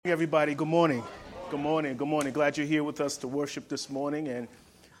Everybody, good morning. Good morning. Good morning. Glad you're here with us to worship this morning, and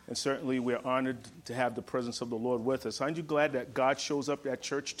certainly we're honored to have the presence of the Lord with us. Aren't you glad that God shows up at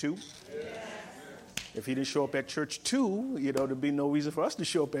church too? Yes. If he didn't show up at church too, there'd be no reason for us to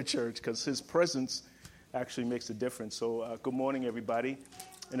show up at church because his presence actually makes a difference. So good morning, everybody.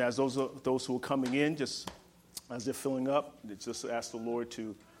 And as those who are coming in, just as they're filling up, just ask the Lord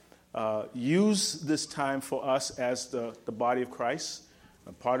to use this time for us as the body of Christ,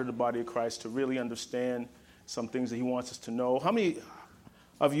 a part of the body of Christ, to really understand some things that he wants us to know. How many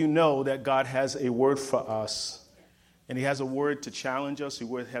of you know that God has a word for us, and he has a word to challenge us? He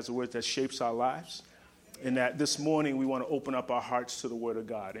has a word that shapes our lives, and that this morning we want to open up our hearts to the word of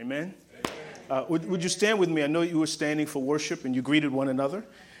God. Amen? Would you stand with me? I know you were standing for worship, and you greeted one another,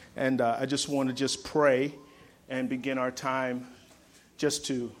 and I just want to pray and begin our time just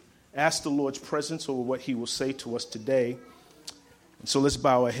to ask the Lord's presence over what he will say to us today. So let's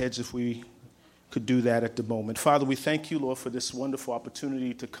bow our heads if we could do that at the moment. Father, we thank you, Lord, for this wonderful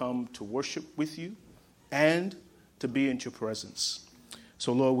opportunity to come to worship with you and to be in your presence.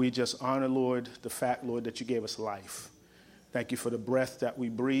 So, Lord, we just honor, Lord, the fact, Lord, that you gave us life. Thank you for the breath that we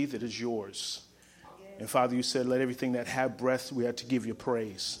breathe. It is yours. And, Father, you said, let everything that have breath, we have to give you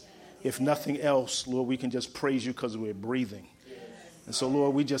praise. If nothing else, Lord, we can just praise you because we're breathing. And so,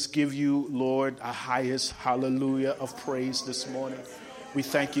 Lord, we just give you, Lord, our highest hallelujah of praise this morning. We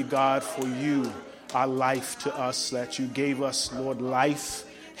thank you, God, for you, our life to us, that you gave us, Lord, life,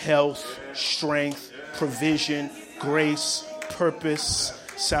 health, strength, provision, grace, purpose,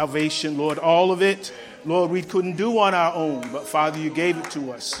 salvation, Lord, all of it, Lord, we couldn't do on our own, but Father, you gave it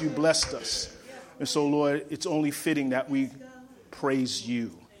to us. You blessed us. And so, Lord, it's only fitting that we praise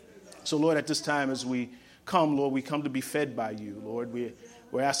you. So, Lord, at this time as we come, Lord, we come to be fed by you, Lord.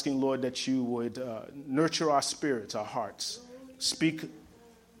 We're asking, Lord, that you would nurture our spirits, our hearts. Speak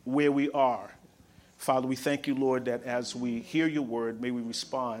where we are. Father, we thank you, Lord, that as we hear your word, may we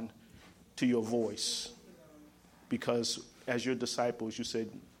respond to your voice. Because as your disciples, you said,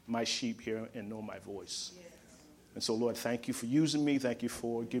 my sheep hear and know my voice. And so, Lord, thank you for using me. Thank you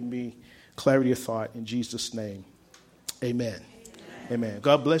for giving me clarity of thought. In Jesus' name, amen. Amen.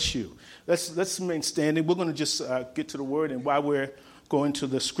 God bless you. Let's remain standing. We're going to just get to the word. And while we're going to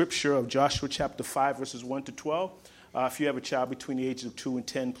the scripture of Joshua chapter 5, verses 1 to 12, if you have a child between the ages of 2 and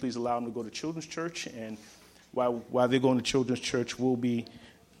 10, please allow them to go to children's church. And while they're going to children's church, we'll be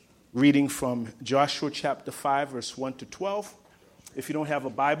reading from Joshua chapter 5, verse 1 to 12. If you don't have a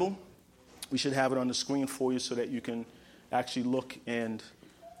Bible, we should have it on the screen for you so that you can actually look and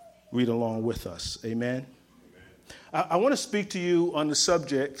read along with us. Amen. I want to speak to you on the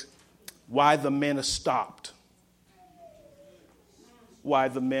subject, why the manna stopped. Why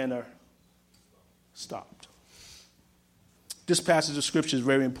the manna stopped. This passage of scripture is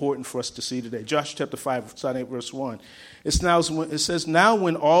very important for us to see today. Joshua chapter 5, starting at verse 1. It says, now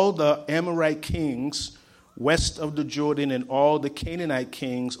when all the Amorite kings west of the Jordan and all the Canaanite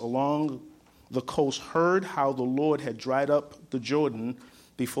kings along the coast heard how the Lord had dried up the Jordan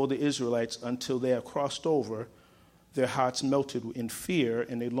before the Israelites until they had crossed over, their hearts melted in fear,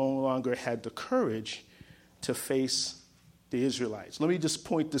 and they no longer had the courage to face the Israelites. Let me just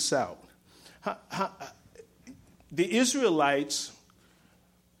point this out. The Israelites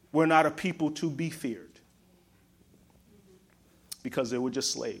were not a people to be feared because they were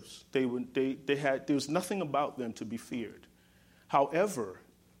just slaves. There was nothing about them to be feared. However,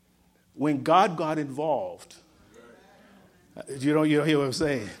 when God got involved, you don't hear what I'm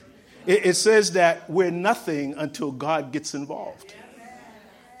saying? It says that we're nothing until God gets involved.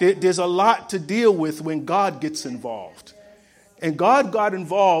 There's a lot to deal with when God gets involved. And God got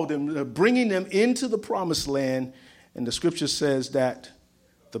involved in bringing them into the promised land. And the scripture says that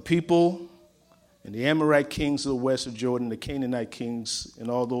the people and the Amorite kings of the west of Jordan, the Canaanite kings, and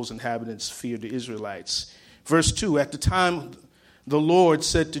all those inhabitants feared the Israelites. Verse 2, at the time the Lord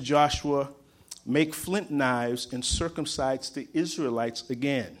said to Joshua, make flint knives and circumcise the Israelites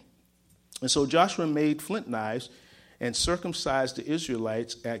again. And so Joshua made flint knives and circumcised the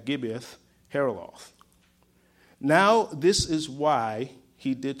Israelites at Gibeath Haaraloth. Now this is why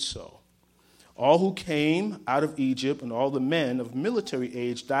he did so. All who came out of Egypt and all the men of military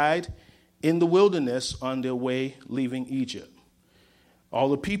age died in the wilderness on their way leaving Egypt. All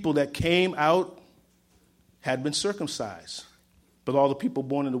the people that came out had been circumcised, but all the people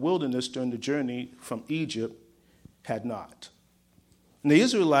born in the wilderness during the journey from Egypt had not. And the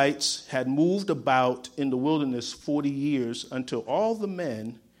Israelites had moved about in the wilderness 40 years until all the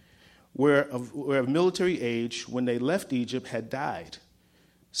men were of military age when they left Egypt had died,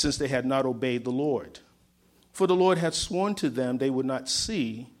 since they had not obeyed the Lord. For the Lord had sworn to them they would not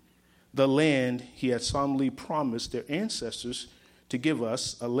see the land he had solemnly promised their ancestors to give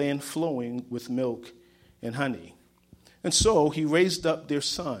us, a land flowing with milk and honey. And so he raised up their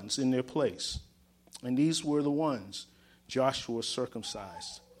sons in their place. And these were the ones Joshua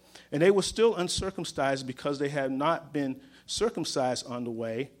circumcised. And they were still uncircumcised because they had not been circumcised on the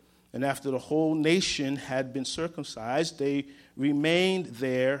way. And after the whole nation had been circumcised, they remained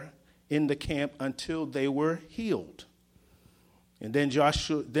there in the camp until they were healed. And then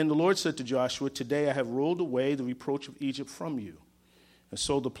the Lord said to Joshua, "Today I have rolled away the reproach of Egypt from you." And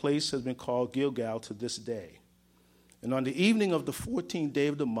so the place has been called Gilgal to this day. And on the evening of the 14th day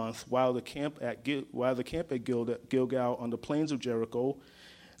of the month, while the camp at Gilgal on the plains of Jericho,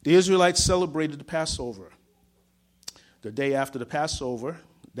 the Israelites celebrated the Passover. The day after the Passover,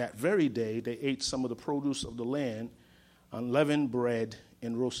 that very day, they ate some of the produce of the land, unleavened bread,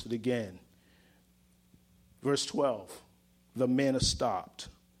 and roasted again. Verse 12, the manna stopped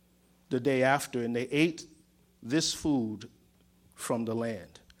the day after, and they ate this food from the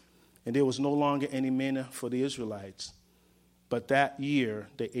land. And there was no longer any manna for the Israelites, but that year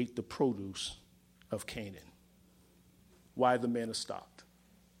they ate the produce of Canaan. Why the manna stopped?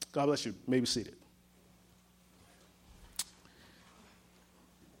 God bless you. May be seated.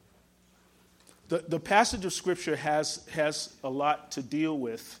 The passage of Scripture has a lot to deal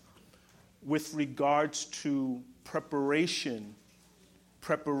with regards to preparation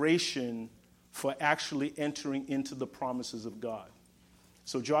for actually entering into the promises of God.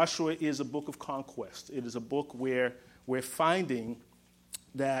 So Joshua is a book of conquest. It is a book where we're finding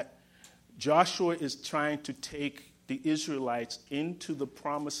that Joshua is trying to take the Israelites into the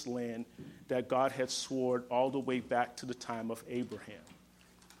promised land that God had sworn all the way back to the time of Abraham.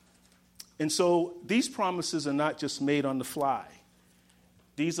 And so these promises are not just made on the fly.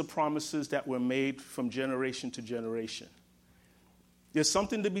 These are promises that were made from generation to generation. There's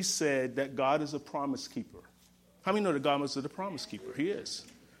something to be said that God is a promise keeper. How many know that God is a promise keeper? He is.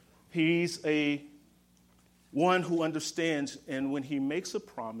 He's a one who understands, and when he makes a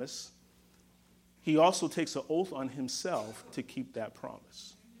promise, he also takes an oath on himself to keep that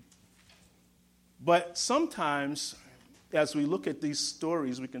promise. But sometimes, as we look at these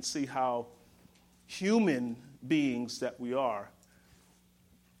stories, we can see how human beings that we are,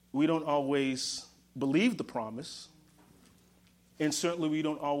 we don't always believe the promise, and certainly we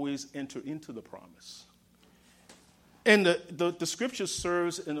don't always enter into the promise. And the scripture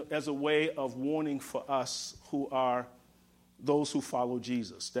serves as a way of warning for us who are those who follow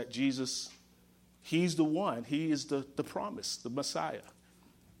Jesus, that Jesus, he's the one, he is the promise, the Messiah.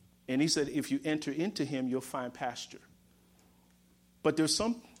 And he said, if you enter into him, you'll find pasture. But there's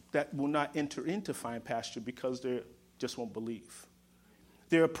some that will not enter into find pasture because they just won't believe.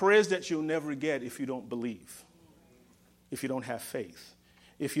 There are prayers that you'll never get if you don't believe, if you don't have faith,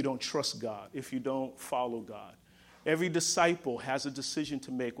 if you don't trust God, if you don't follow God. Every disciple has a decision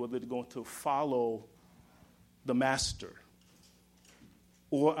to make whether they're going to follow the master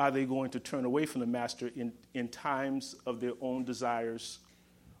or are they going to turn away from the master in times of their own desires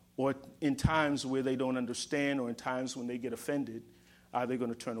or in times where they don't understand or in times when they get offended. Are they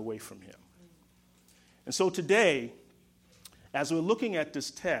going to turn away from him? And so today, as we're looking at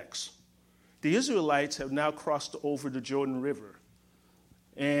this text, the Israelites have now crossed over the Jordan River.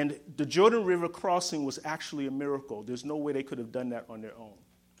 And the Jordan River crossing was actually a miracle. There's no way they could have done that on their own.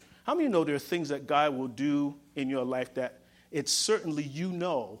 How many know there are things that God will do in your life that it's certainly you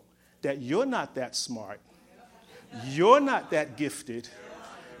know that you're not that smart, you're not that gifted,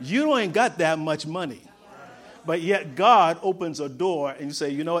 you ain't got that much money. But yet God opens a door and you say,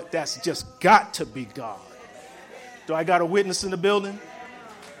 you know what, that's just got to be God. Do I got a witness in the building?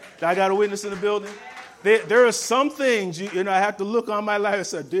 Do I got a witness in the building? There are some things, I have to look on my life and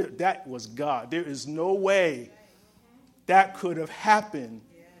say, that was God. There is no way that could have happened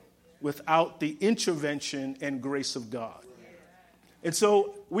without the intervention and grace of God. And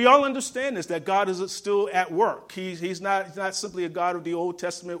so we all understand this, that God is still at work. He's not simply a God of the Old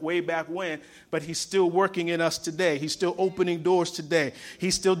Testament way back when, but he's still working in us today. He's still opening doors today.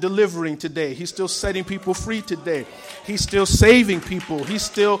 He's still delivering today. He's still setting people free today. He's still saving people. He's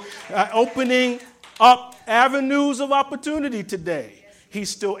still opening up avenues of opportunity today. He's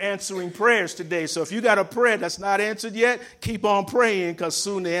still answering prayers today. So if you got a prayer that's not answered yet, keep on praying because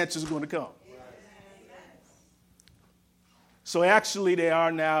soon the answer is going to come. So actually they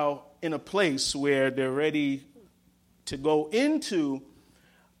are now in a place where they're ready to go into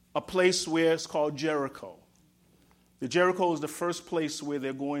a place where it's called Jericho. The Jericho is the first place where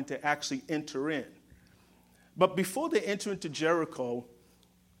they're going to actually enter in. But before they enter into Jericho,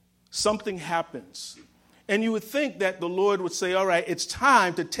 something happens. And you would think that the Lord would say, all right, it's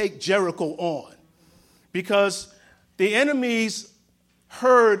time to take Jericho on. Because the enemies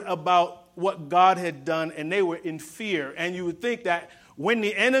heard about what God had done and they were in fear. And you would think that when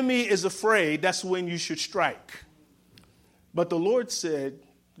the enemy is afraid, that's when you should strike. But the Lord said,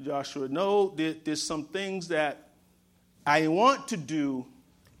 Joshua, no, there's some things that I want to do,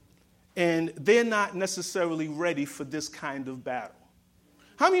 and they're not necessarily ready for this kind of battle.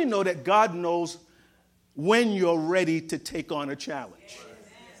 How many of you know that God knows when you're ready to take on a challenge?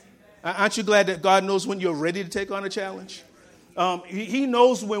 Aren't you glad that God knows when you're ready to take on a challenge? He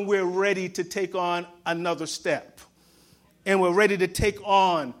knows when we're ready to take on another step, and we're ready to take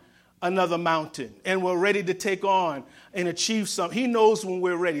on another mountain, and we're ready to take on and achieve something. He knows when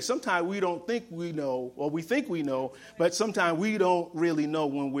we're ready. Sometimes we don't think we know, or we think we know, but sometimes we don't really know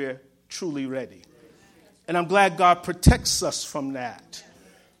when we're truly ready. And I'm glad God protects us from that.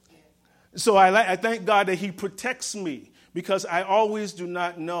 So I thank God that he protects me, because I always do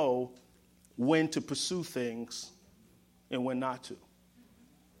not know when to pursue things and when not to.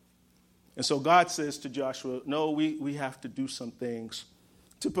 And so God says to Joshua, no, we have to do some things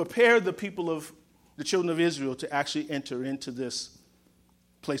to prepare the people of the children of Israel to actually enter into this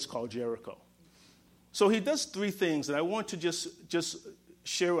place called Jericho. So he does three things, and I want to just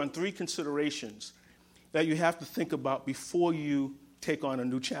share on three considerations that you have to think about before you take on a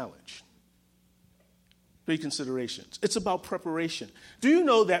new challenge. Three considerations. It's about preparation. Do you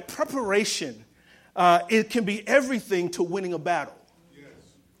know that preparation, it can be everything to winning a battle? Yes.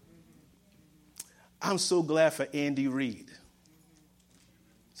 I'm so glad for Andy Reid.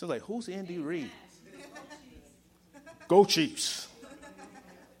 So like, who's Andy Reid? Go Chiefs.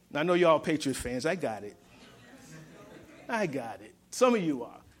 Now, I know y'all Patriots fans. I got it. Some of you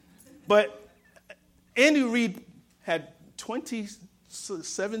are. But Andy Reid had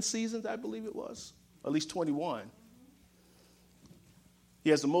 27 seasons, I believe it was. At least 21.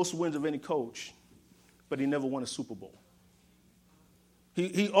 He has the most wins of any coach, but he never won a Super Bowl.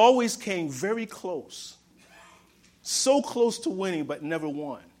 He always came very close. So close to winning, but never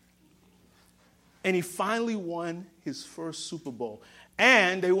won. And he finally won his first Super Bowl.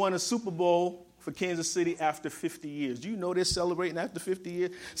 And they won a Super Bowl for Kansas City after 50 years. Do you know they're celebrating after 50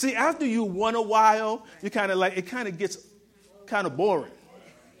 years? See, after you won a while, you kind of like, it kind of gets kind of boring.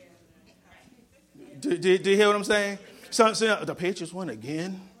 Do you hear what I'm saying? So the Patriots won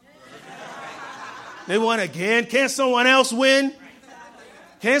again. They won again. Can't someone else win?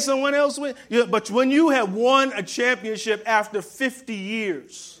 Can't someone else win? Yeah, but when you have won a championship after 50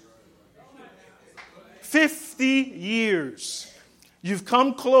 years, 50 years, you've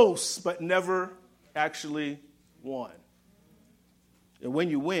come close but never actually won. And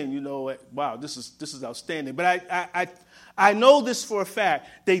when you win, you know, wow, this is outstanding. But I know this for a fact.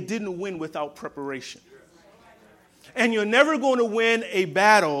 They didn't win without preparation. And you're never going to win a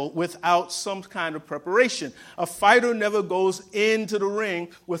battle without some kind of preparation. A fighter never goes into the ring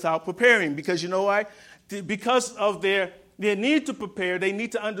without preparing, because you know why? Because of their need to prepare, they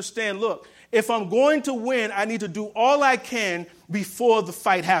need to understand, look, if I'm going to win, I need to do all I can before the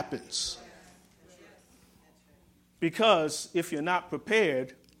fight happens. Because if you're not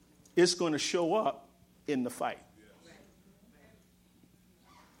prepared, it's going to show up in the fight.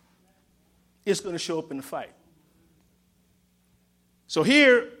 It's going to show up in the fight. So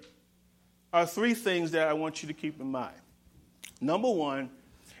here are three things that I want you to keep in mind. Number one,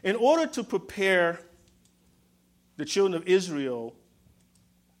 in order to prepare the children of Israel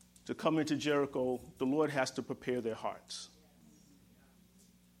to come into Jericho, the Lord has to prepare their hearts.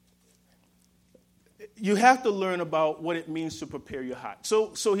 You have to learn about what it means to prepare your heart.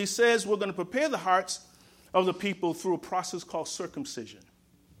 So he says we're going to prepare the hearts of the people through a process called circumcision.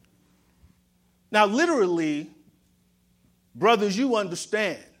 Now, literally, brothers, you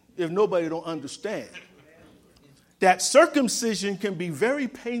understand, if nobody don't understand, that circumcision can be very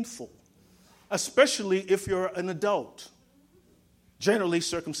painful, especially if you're an adult. Generally,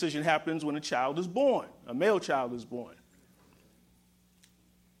 circumcision happens when a child is born, a male child is born.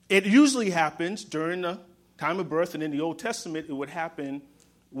 It usually happens during the time of birth, and in the Old Testament, it would happen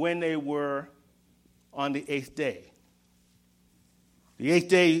when they were on the 8th day. The 8th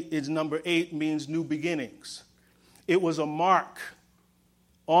day is number 8, means new beginnings. It was a mark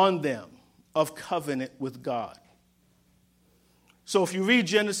on them of covenant with God. So if you read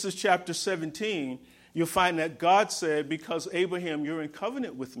Genesis chapter 17, you'll find that God said, because Abraham, you're in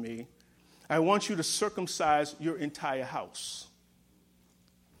covenant with me, I want you to circumcise your entire house.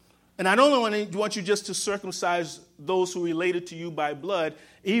 And I don't want you just to circumcise those who related to you by blood.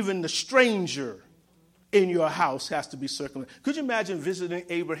 Even the stranger in your house has to be circumcised. Could you imagine visiting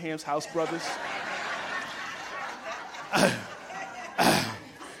Abraham's house, brothers?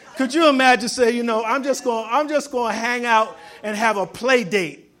 Could you imagine say, I'm just going to hang out and have a play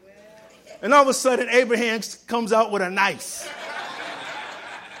date. And all of a sudden Abraham comes out with a knife.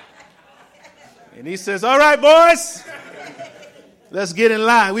 And he says, all right, boys, let's get in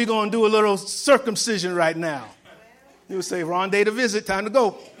line. We're going to do a little circumcision right now. He would say, wrong day to visit, time to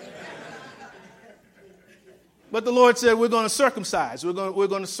go. But the Lord said, we're going to circumcise. We're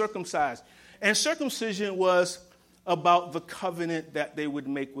going to circumcise. And circumcision was about the covenant that they would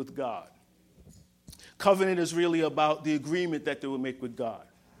make with God. Covenant is really about the agreement that they would make with God.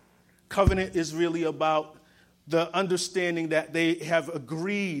 Covenant is really about the understanding that they have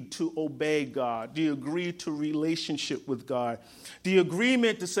agreed to obey God, the agreed to relationship with God, the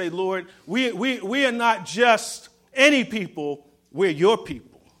agreement to say, Lord, we are not just any people, we're your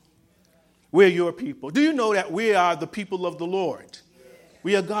people. We're your people. Do you know that we are the people of the Lord?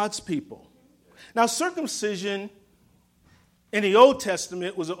 We are God's people. Now, circumcision in the Old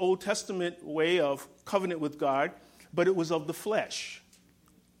Testament was an Old Testament way of covenant with God, but it was of the flesh.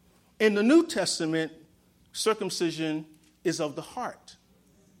 In the New Testament, circumcision is of the heart.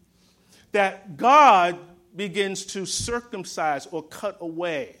 That God begins to circumcise or cut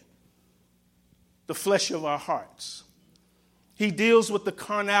away the flesh of our hearts. He deals with the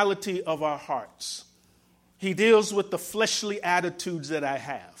carnality of our hearts. He deals with the fleshly attitudes that I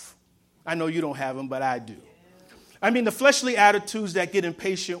have. I know you don't have them, but I do. I mean, the fleshly attitudes that get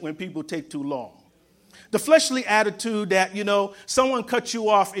impatient when people take too long. The fleshly attitude that, someone cuts you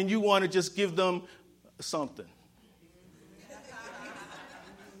off and you want to just give them something.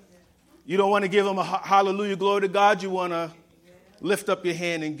 You don't want to give them a hallelujah, glory to God. You want to lift up your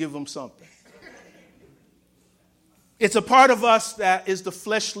hand and give them something. It's a part of us that is the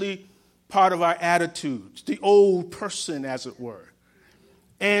fleshly part of our attitudes, the old person, as it were.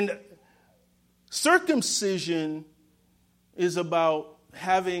 And circumcision is about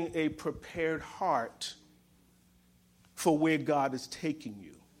having a prepared heart for where God is taking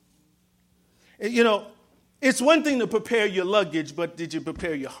you. It's one thing to prepare your luggage, but did you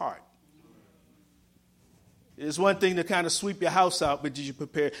prepare your heart? It's one thing to kind of sweep your house out, but did you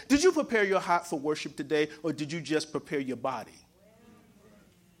prepare your heart for worship today, or did you just prepare your body?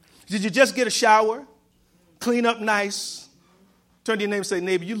 Did you just get a shower, clean up nice, turn to your neighbor and say,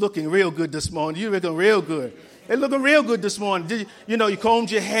 neighbor, you looking real good this morning. You looking real good. They're looking real good this morning. Did you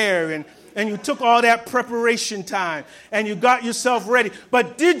combed your hair and you took all that preparation time and you got yourself ready.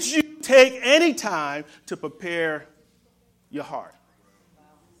 But did you take any time to prepare your heart?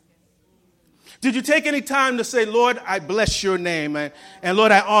 Did you take any time to say, Lord, I bless your name, and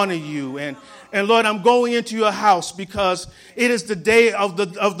Lord, I honor you, and Lord, I'm going into your house because it is the day of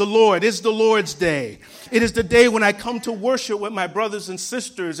the Lord. It's the Lord's day. It is the day when I come to worship with my brothers and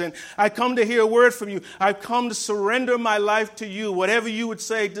sisters, and I come to hear a word from you. I come to surrender my life to you. Whatever you would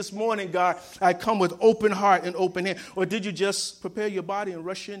say this morning, God, I come with open heart and open hand. Or did you just prepare your body and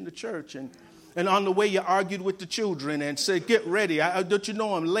rush into church and on the way, you argued with the children and said, get ready. Don't you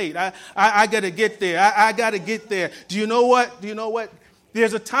know I'm late? I got to get there. I got to get there. Do you know what?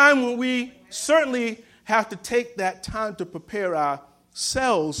 There's a time when we certainly have to take that time to prepare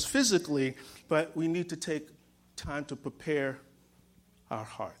ourselves physically, but we need to take time to prepare our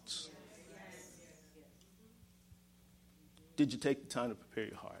hearts. Did you take the time to prepare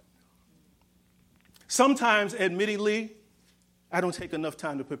your heart? Sometimes, admittedly, I don't take enough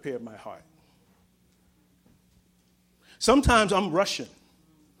time to prepare my heart. Sometimes I'm rushing.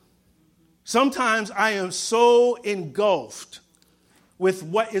 Sometimes I am so engulfed with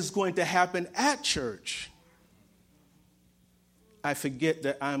what is going to happen at church, I forget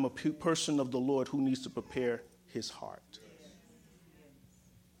that I'm a person of the Lord who needs to prepare his heart.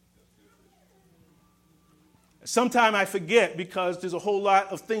 Sometimes I forget because there's a whole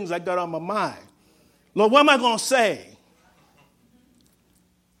lot of things I got on my mind. Lord, what am I going to say?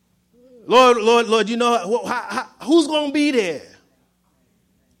 Lord, who's going to be there?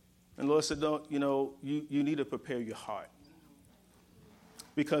 And Lord said, you need to prepare your heart.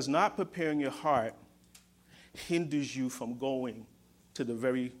 Because not preparing your heart hinders you from going to the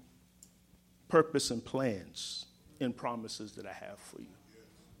very purpose and plans and promises that I have for you.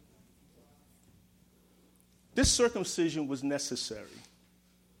 This circumcision was necessary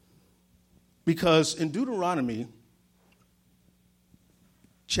because in Deuteronomy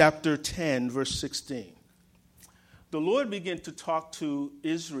chapter 10, verse 16, the Lord began to talk to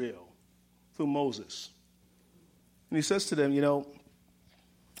Israel through Moses. And he says to them,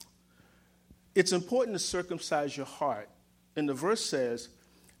 it's important to circumcise your heart. And the verse says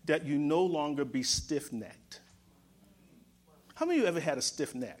that you no longer be stiff-necked. How many of you ever had a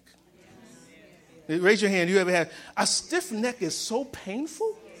stiff neck? Raise your hand. You ever had a stiff neck? Is so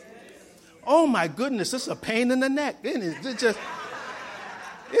painful. Oh my goodness, it's a pain in the neck, isn't it?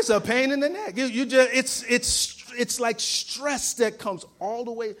 It's a pain in the neck. It's like stress that comes all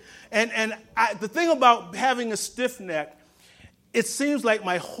the way. And the thing about having a stiff neck, it seems like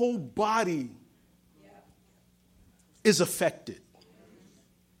my whole body is affected.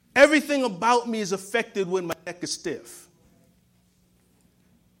 Everything about me is affected when my neck is stiff.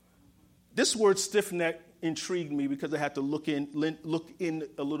 This word stiff neck intrigued me because I had to look in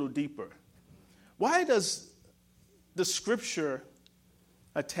a little deeper. Why does the scripture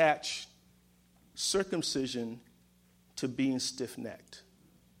attach circumcision to being stiff-necked?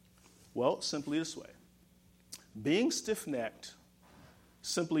 Well, simply this way. Being stiff-necked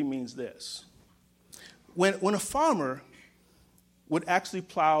simply means this. When a farmer would actually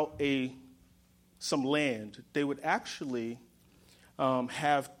plow some land, they would actually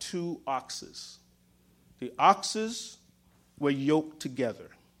have two oxes. The oxes were yoked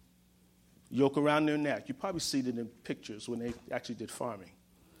together, yoke around their neck. You probably see it in pictures when they actually did farming.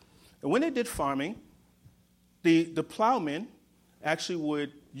 And when they did farming, the plowmen actually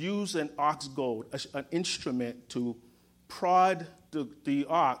would use an ox goad, an instrument, to prod the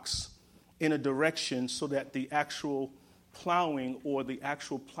ox in a direction so that the actual plowing with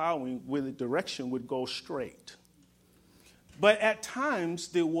the direction would go straight. But at times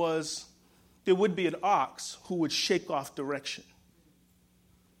there would be an ox who would shake off direction.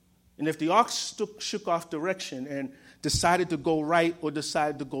 And if the ox shook off direction and decided to go right or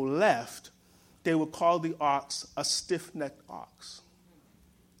decided to go left, they would call the ox a stiff-necked ox.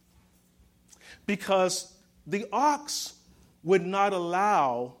 Because the ox would not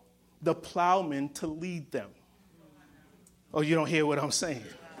allow the plowman to lead them. Oh, you don't hear what I'm saying?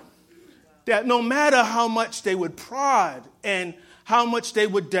 That no matter how much they would prod and how much they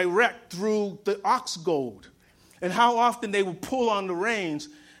would direct through the ox goad and how often they would pull on the reins,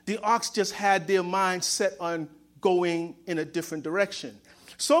 the ox just had their mind set on going in a different direction.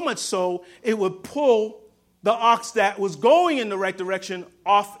 So much so, it would pull the ox that was going in the right direction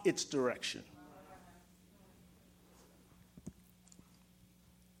off its direction.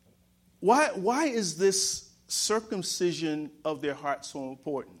 Why is this circumcision of their heart so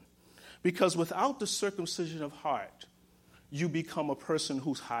important? Because without the circumcision of heart, you become a person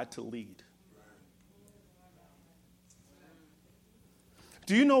who's hard to lead.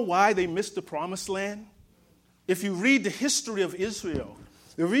 Do you know why they missed the promised land? If you read the history of Israel,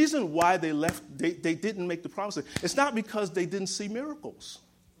 the reason why they didn't make the promised land, it's not because they didn't see miracles.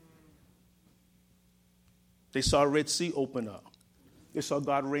 They saw Red Sea open up. They saw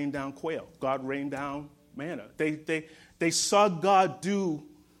God rain down quail. God rain down manna. They saw God do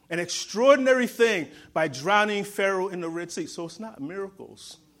an extraordinary thing by drowning Pharaoh in the Red Sea. So it's not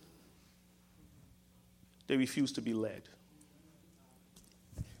miracles. They refused to be led.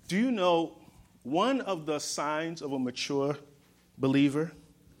 Do you know one of the signs of a mature believer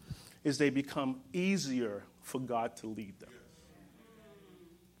is they become easier for God to lead them?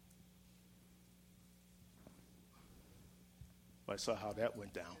 I saw how that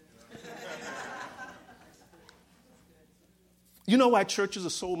went down. You know why churches are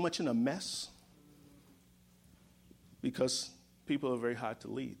so much in a mess? Because people are very hard to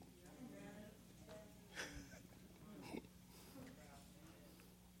lead.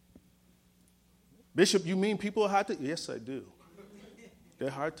 Bishop, you mean people are hard to lead? Yes, I do. They're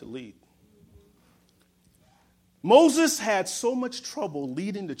hard to lead. Moses had so much trouble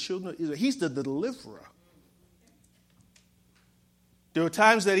leading the children of Israel. He's the deliverer. There were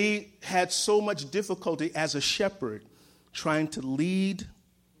times that he had so much difficulty as a shepherd trying to lead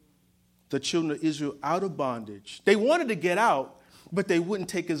the children of Israel out of bondage. They wanted to get out, but they wouldn't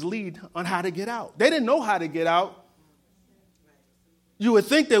take his lead on how to get out. They didn't know how to get out. You would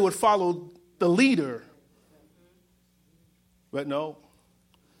think they would follow the leader. But no.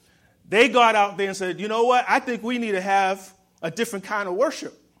 They got out there and said, you know what? I think we need to have a different kind of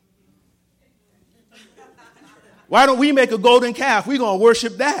worship. Why don't we make a golden calf? We're going to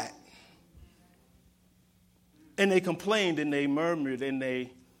worship that. And they complained and they murmured and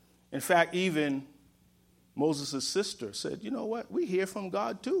in fact, even Moses' sister said, you know what? We hear from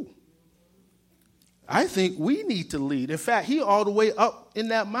God too. I think we need to lead. In fact, he all the way up in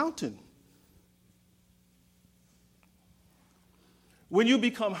that mountain. When you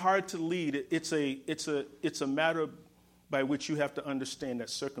become hard to lead, it's a matter by which you have to understand that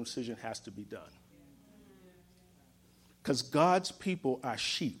circumcision has to be done. Because God's people are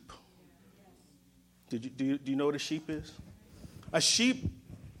sheep. Do you know what a sheep is? A sheep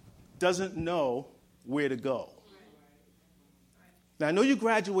doesn't know where to go. Now, I know you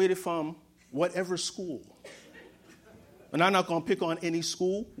graduated from whatever school. And I'm not going to pick on any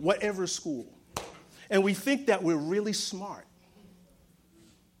school, whatever school. And we think that we're really smart.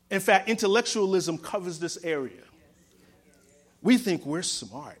 In fact, intellectualism covers this area. We think we're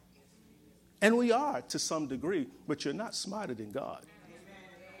smart. And we are to some degree, but you're not smarter than God.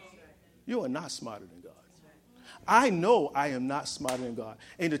 You are not smarter than God. I know I am not smarter than God.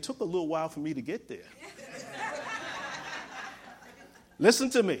 And it took a little while for me to get there. Listen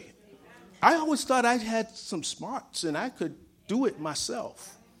to me. I always thought I had some smarts and I could do it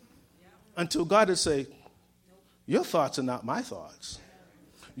myself. Until God would say, your thoughts are not my thoughts.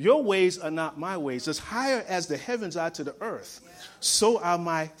 Your ways are not my ways. As higher as the heavens are to the earth, so are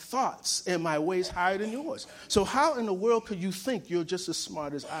my thoughts and my ways higher than yours. So how in the world could you think you're just as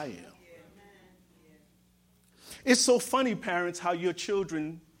smart as I am? It's so funny, parents, how your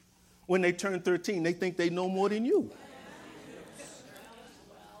children, when they turn 13, they think they know more than you.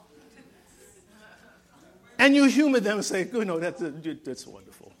 And you humor them and say, you know, that's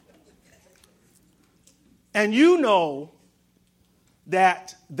wonderful. And you know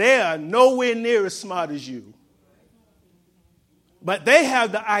that they are nowhere near as smart as you. But they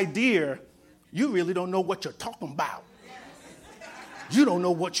have the idea, you really don't know what you're talking about. You don't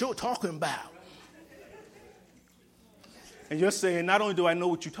know what you're talking about. And you're saying, not only do I know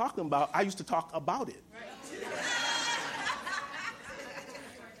what you're talking about, I used to talk about it.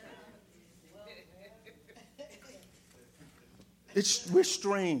 We're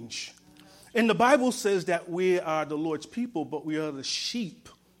strange. And the Bible says that we are the Lord's people, but we are the sheep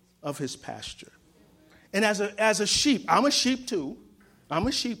of his pasture. And as a sheep, I'm a sheep too.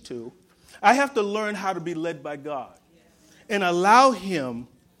 I have to learn how to be led by God and allow him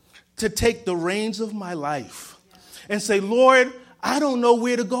to take the reins of my life and say, Lord, I don't know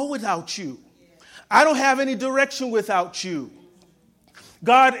where to go without you. I don't have any direction without you.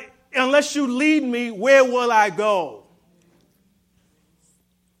 God, unless you lead me, where will I go?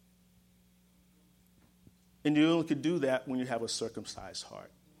 And you only can do that when you have a circumcised heart.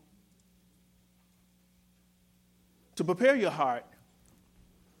 To prepare your heart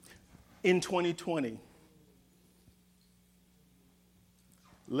in 2020,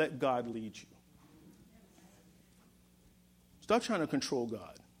 let God lead you. Stop trying to control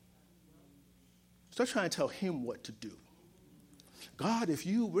God. Stop trying to tell him what to do. God, if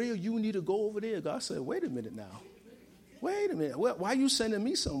you real, you need to go over there. God said, wait a minute now. Wait a minute. Why are you sending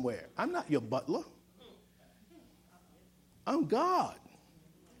me somewhere? I'm not your butler. I'm God.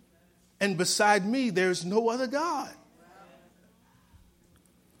 And beside me, there's no other God.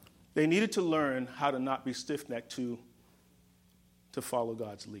 They needed to learn how to not be stiff-necked to follow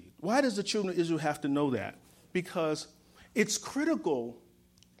God's lead. Why does the children of Israel have to know that? Because it's critical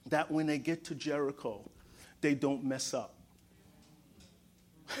that when they get to Jericho, they don't mess up.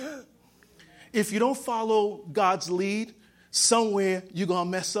 If you don't follow God's lead, somewhere you're going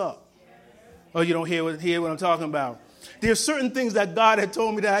to mess up. Oh, you don't hear what I'm talking about. There's certain things that God had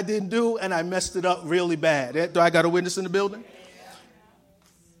told me that I didn't do, and I messed it up really bad. Do I got a witness in the building?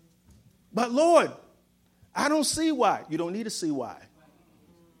 But Lord, I don't see why. You don't need to see why.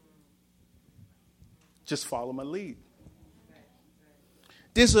 Just follow my lead.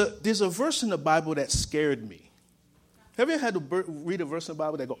 There's a verse in the Bible that scared me. Have you ever had to read a verse in the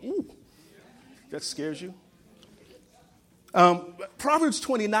Bible that go, ooh, that scares you? Proverbs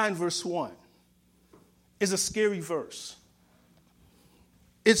 29, verse 1. Is a scary verse.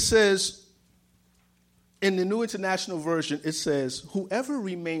 It says, in the New International Version, it says, whoever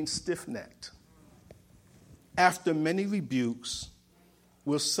remains stiff-necked after many rebukes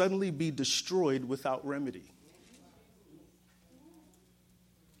will suddenly be destroyed without remedy.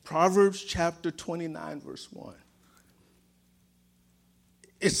 Proverbs chapter 29, verse 1.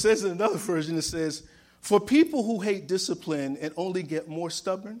 It says in another version, it says, for people who hate discipline and only get more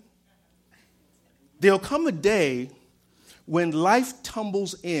stubborn, there'll come a day when life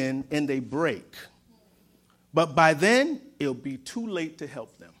tumbles in and they break. But by then, it'll be too late to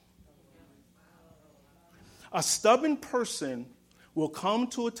help them. A stubborn person will come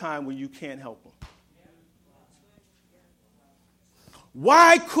to a time when you can't help them.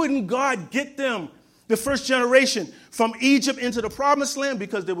 Why couldn't God get them, the first generation, from Egypt into the promised land?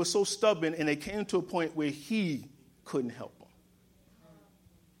 Because they were so stubborn and they came to a point where he couldn't help them.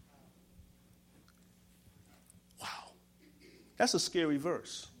 That's a scary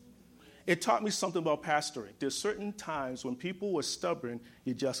verse. It taught me something about pastoring. There's certain times when people were stubborn,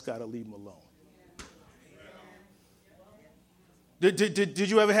 you just got to leave them alone. Did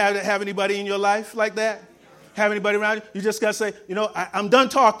you ever have anybody in your life like that? Have anybody around you? You just got to say, you know, I'm done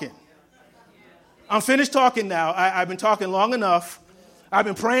talking. I'm finished talking now. I've been talking long enough. I've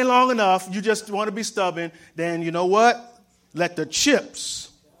been praying long enough. You just want to be stubborn. Then you know what? let the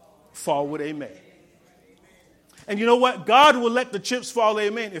chips fall where they may. And you know what? God will let the chips fall where they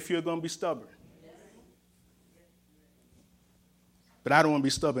may if you're going to be stubborn. But I don't want to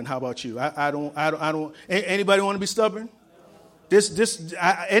be stubborn. How about you? I don't. Anybody want to be stubborn?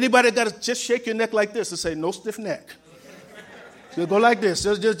 Anybody got to just shake your neck like this and say, no stiff neck. Just go like this.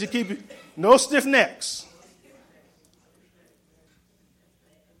 Just keep it. No stiff necks.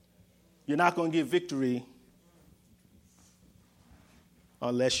 You're not going to get victory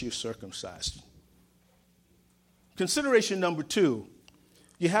unless you're circumcised. Consideration number 2,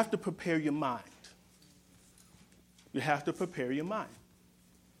 you have to prepare your mind. You have to prepare your mind.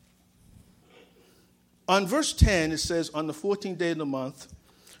 On verse 10, it says, on the 14th day of the month,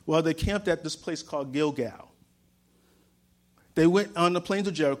 while they camped at this place called Gilgal, they went on the plains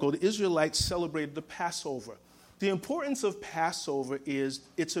of Jericho. The Israelites celebrated the Passover. The importance of Passover is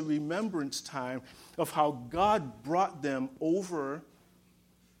it's a remembrance time of how God brought them over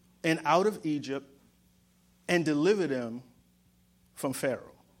and out of Egypt and delivered them from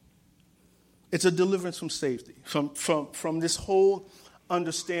Pharaoh. It's a deliverance from safety, from this whole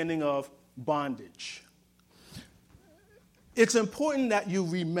understanding of bondage. It's important that you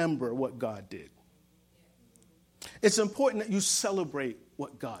remember what God did. It's important that you celebrate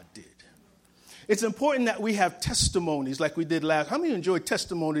what God did. It's important that we have testimonies like we did last. How many enjoyed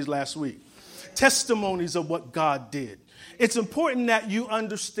testimonies last week? Testimonies of what God did. It's important that you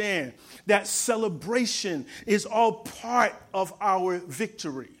understand that celebration is all part of our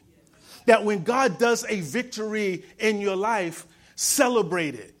victory. That when God does a victory in your life,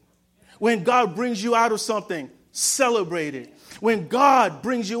 celebrate it. When God brings you out of something, celebrate it. When God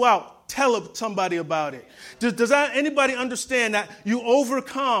brings you out, tell somebody about it. Does anybody understand that you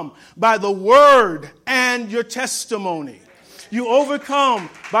overcome by the word and your testimony? You overcome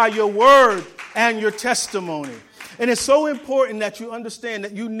by your word and your testimony. And it's so important that you understand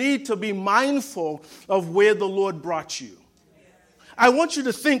that you need to be mindful of where the Lord brought you. I want you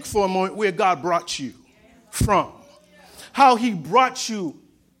to think for a moment where God brought you from. How he brought you,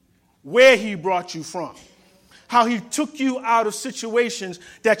 where he brought you from. How he took you out of situations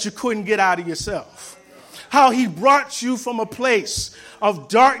that you couldn't get out of yourself. How he brought you from a place of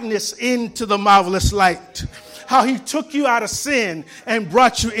darkness into the marvelous light. How he took you out of sin and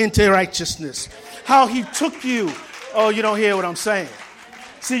brought you into righteousness. How he took you. Oh, you don't hear what I'm saying.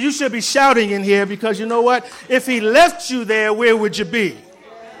 See, you should be shouting in here because you know what? If he left you there, where would you be?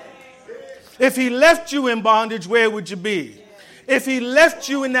 If he left you in bondage, where would you be? If he left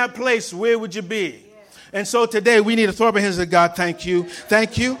you in that place, where would you be? And so today we need to throw up our hands to God. Thank you.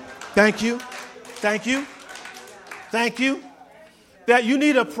 Thank you. Thank you. Thank you. Thank you. That you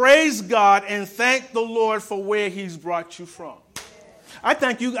need to praise God and thank the Lord for where he's brought you from. I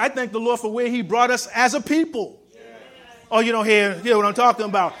thank the Lord for where he brought us as a people. Oh, you don't hear what I'm talking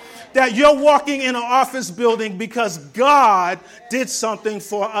about. That you're walking in an office building because God did something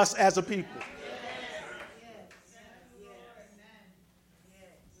for us as a people.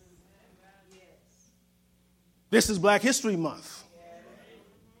 This is Black History Month.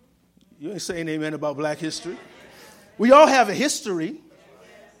 You ain't saying amen about Black history. We all have a history,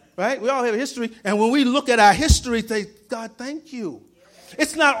 right? We all have a history. And when we look at our history, say, God, thank you.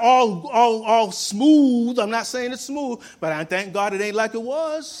 It's not all smooth. I'm not saying it's smooth, but I thank God it ain't like it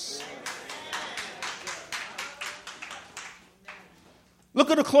was. Look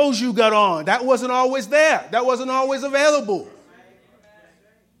at the clothes you got on. That wasn't always there. That wasn't always available.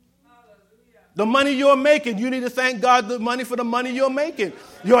 The money you're making, you need to thank God for the money you're making.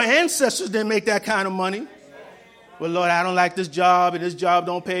 Your ancestors didn't make that kind of money. Well, Lord, I don't like this job, and this job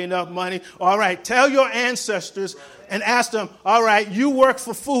don't pay enough money. All right, tell your ancestors and ask them, all right, you work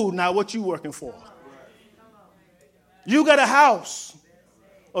for food. Now, what you working for? You got a house.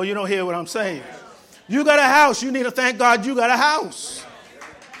 Oh, you don't hear what I'm saying. You got a house. You need to thank God you got a house.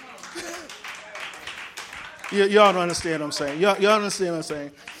 Y'all don't understand what I'm saying. Y'all understand what I'm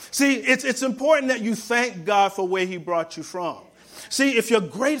saying. See, it's important that you thank God for where he brought you from. See, if you're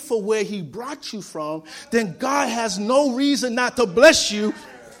grateful where he brought you from, then God has no reason not to bless you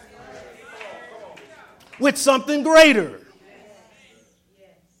with something greater.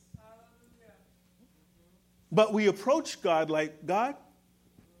 But we approach God like, God,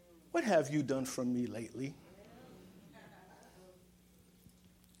 what have you done for me lately?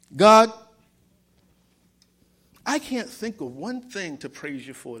 God, I can't think of one thing to praise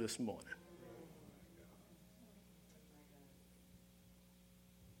you for this morning.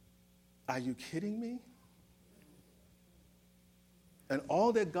 Are you kidding me? And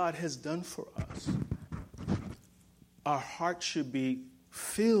all that God has done for us, our heart should be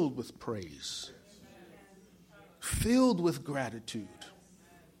filled with praise. filled with gratitude,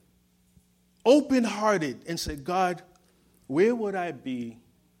 open-hearted, and say, God, where would I be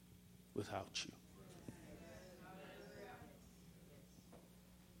without you?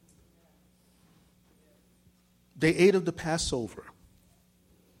 They ate of the Passover,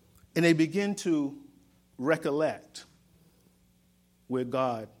 and they begin to recollect where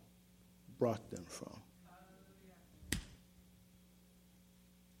God brought them from.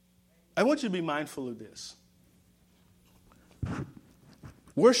 I want you to be mindful of this.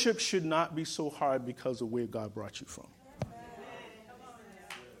 Worship should not be so hard because of where God brought you from.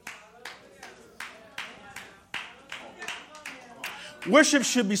 Worship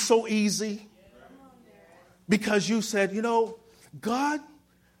should be so easy because you said, you know, God,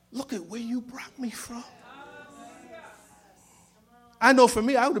 look at where you brought me from. I know for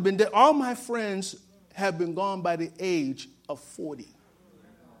me, I would have been dead. All my friends have been gone by the age of 40.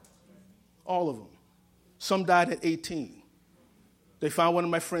 All of them. Some died at 18. They found one of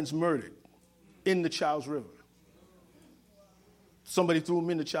my friends murdered in the Charles River. Somebody threw him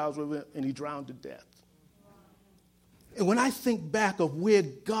in the Charles River and he drowned to death. And when I think back of where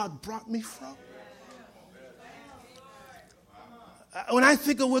God brought me from, when I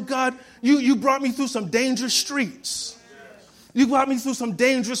think of where God, you brought me through some dangerous streets. You brought me through some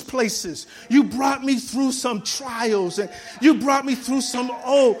dangerous places. You brought me through some trials. And you brought me through some,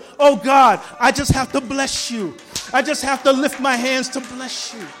 oh God, I just have to bless you. I just have to lift my hands to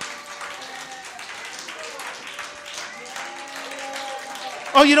bless you.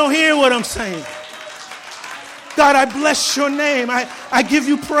 Oh, you don't hear what I'm saying? God, I bless your name. I give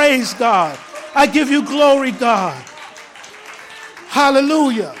you praise, God. I give you glory, God.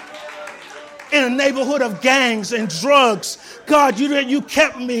 Hallelujah. In a neighborhood of gangs and drugs, God, you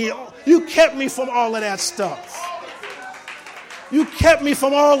kept me. You kept me from all of that stuff. You kept me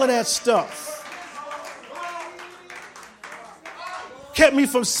from all of that stuff. Kept me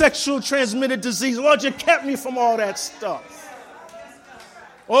from sexual transmitted disease. Lord, you kept me from all that stuff.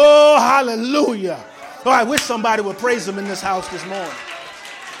 Oh, hallelujah. Oh, I wish somebody would praise him in this house this morning.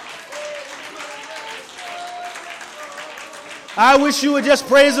 I wish you would just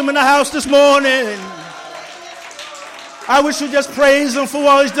praise him in the house this morning. I wish you would just praise him for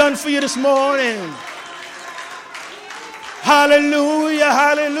all he's done for you this morning. Hallelujah,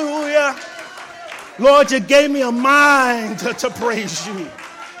 hallelujah. Lord, you gave me a mind to praise you.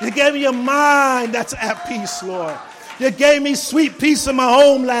 You gave me a mind that's at peace, Lord. You gave me sweet peace in my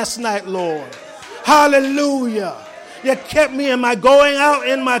home last night, Lord. Hallelujah. You kept me in my going out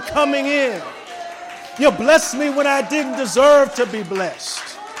and my coming in. You blessed me when I didn't deserve to be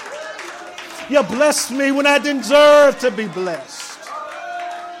blessed. You blessed me when I didn't deserve to be blessed.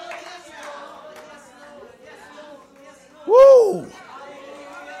 Woo!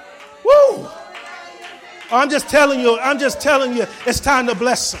 Woo! I'm just telling you, it's time to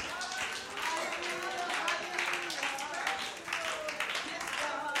bless him.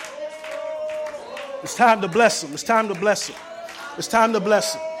 It's time to bless him. It's time to bless him. It's time to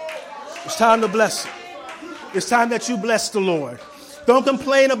bless him. It's time to bless him. It's time that you bless the Lord. Don't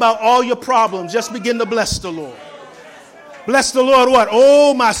complain about all your problems. Just begin to bless the Lord. Bless the Lord what?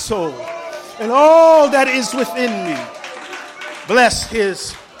 Oh, my soul. And all that is within me. Bless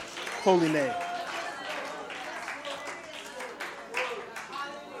his holy name.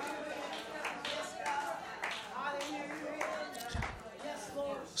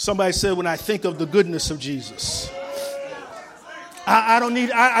 Somebody said, when I think of the goodness of Jesus,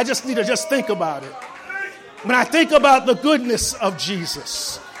 I just need to just think about it. When I think about the goodness of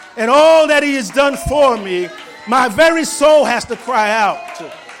Jesus and all that he has done for me, my very soul has to cry out.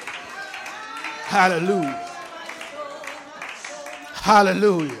 Hallelujah.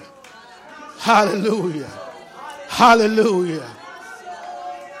 Hallelujah. Hallelujah. Hallelujah.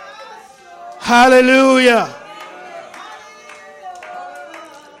 Hallelujah.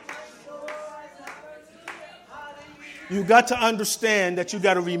 You got to understand that you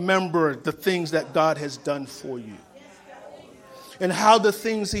got to remember the things that God has done for you. And how the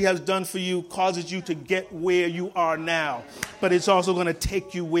things he has done for you causes you to get where you are now. But it's also going to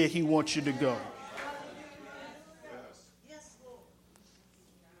take you where he wants you to go.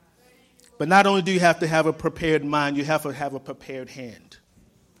 But not only do you have to have a prepared mind, you have to have a prepared hand.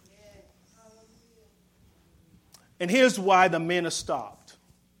 And here's why the manna stopped.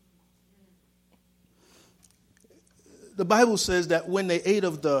 The Bible says that when they ate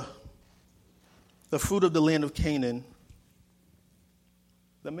of the fruit of the land of Canaan,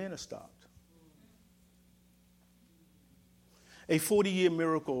 the manna stopped. A 40-year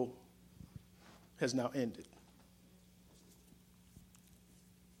miracle has now ended.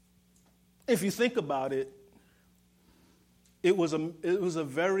 If you think about it, it was a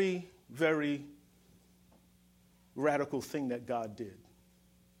very, very radical thing that God did.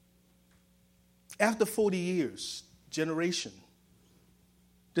 After 40 years, generation,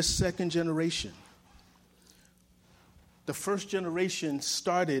 the second generation, the first generation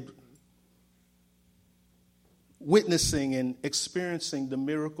started witnessing and experiencing the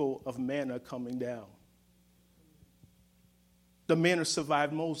miracle of manna coming down. The manna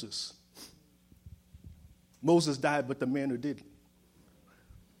survived Moses. Moses died, but the manna didn't.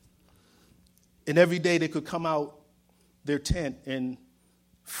 And every day they could come out their tent and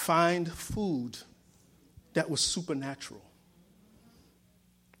find food that was supernatural.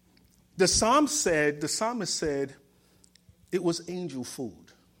 The psalmist said it was angel food.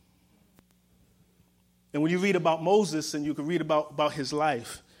 And when you read about Moses, and you can read about his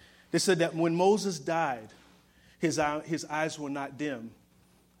life, they said that when Moses died, his eyes were not dim,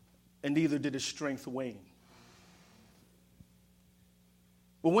 and neither did his strength wane.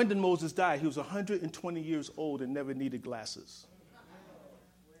 But when did Moses die? He was 120 years old and never needed glasses.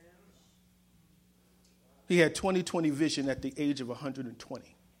 He had 20/20 vision at the age of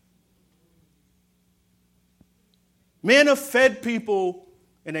 120. Manna fed people,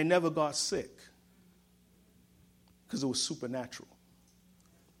 and they never got sick because it was supernatural.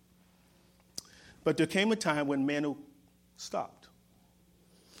 But there came a time when manna stopped.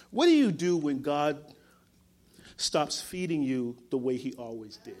 What do you do when God stops feeding you the way he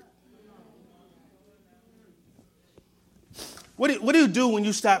always did? What do you do when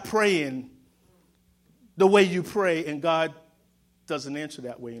you stop praying the way you pray and God doesn't answer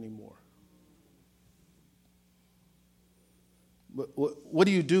that way anymore? What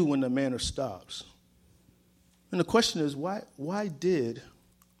do you do when the manna stops? And the question is, why did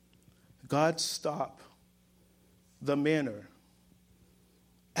God stop the manna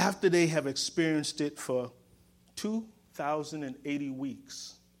after they have experienced it for 2,080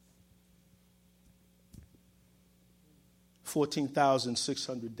 weeks,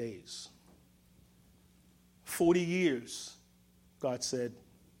 14,600 days, 40 years? God said,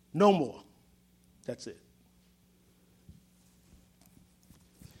 no more. That's it.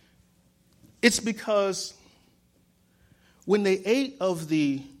 It's because when they ate of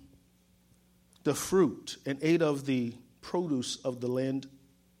the fruit and ate of the produce of the land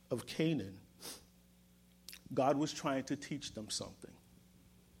of Canaan, God was trying to teach them something.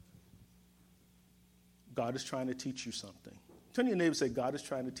 God is trying to teach you something. Turn to your neighbor and say, God is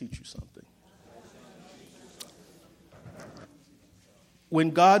trying to teach you something. When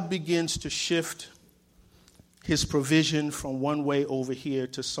God begins to shift his provision from one way over here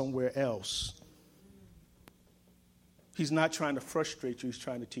to somewhere else, he's not trying to frustrate you, he's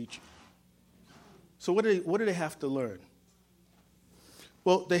trying to teach you. So what do they have to learn?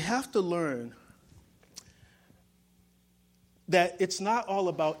 Well, they have to learn that it's not all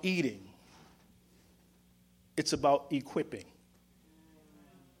about eating. It's about equipping.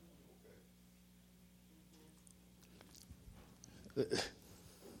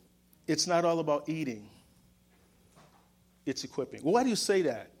 It's not all about eating. It's equipping. Well, why do you say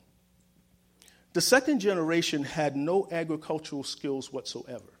that? The second generation had no agricultural skills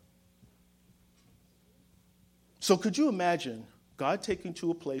whatsoever. So could you imagine God taking you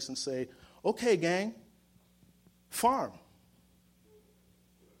to a place and say, okay, gang, farm.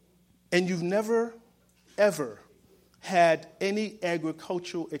 And you've never, ever had any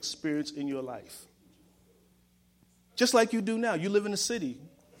agricultural experience in your life. Just like you do now. You live in a city.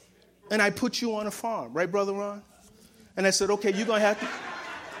 And I put you on a farm. Right, Brother Ron? And I said, okay, you're going to have to.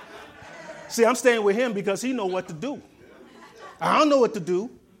 See, I'm staying with him because he knows what to do. I don't know what to do.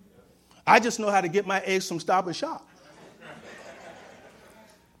 I just know how to get my eggs from Stop and Shop.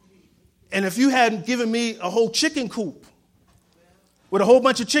 And if you hadn't given me a whole chicken coop with a whole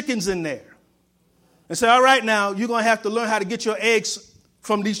bunch of chickens in there and say, all right, now you're going to have to learn how to get your eggs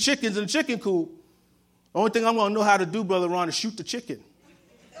from these chickens in the chicken coop, the only thing I'm going to know how to do, Brother Ron, is shoot the chicken.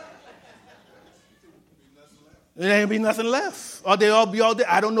 There ain't be nothing left. Or they all be all day.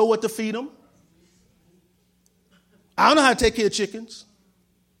 I don't know what to feed them. I don't know how to take care of chickens.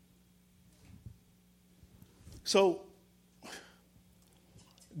 So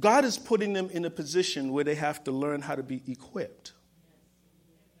God is putting them in a position where they have to learn how to be equipped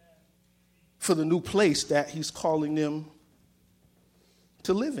for the new place that he's calling them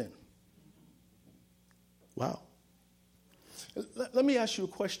to live in. Wow. Let me ask you a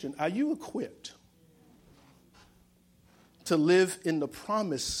question. Are you equipped to live in the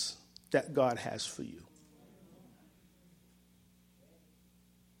promise that God has for you?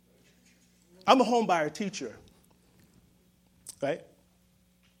 I'm a home buyer teacher, right?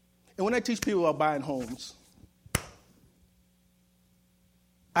 And when I teach people about buying homes,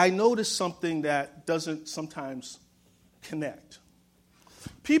 I noticed something that doesn't sometimes connect.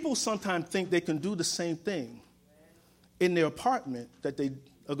 People sometimes think they can do the same thing in their apartment that they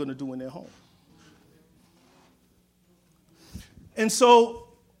are going to do in their home. And so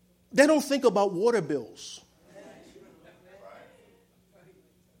they don't think about water bills.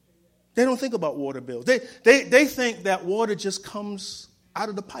 They don't think about water bills. They think that water just comes out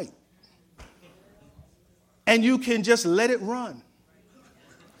of the pipe. And you can just let it run.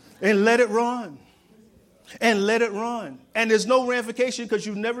 And let it run. And let it run. And there's no ramification because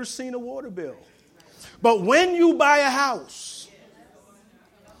you've never seen a water bill. But when you buy a house,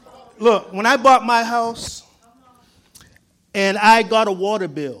 look, when I bought my house and I got a water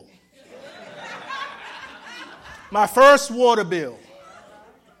bill, my first water bill,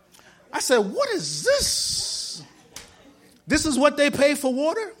 I said, what is this? This is what they pay for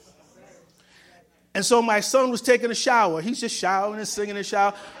water? And so my son was taking a shower. He's just showering and singing in the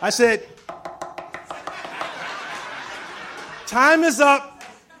shower. I said, time is up.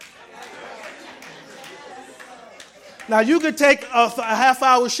 Now, you could take a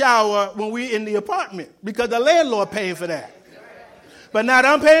half-hour shower when we're in the apartment because the landlord paying for that. But now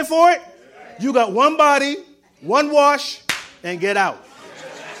that I'm paying for it, you got one body, one wash, and get out.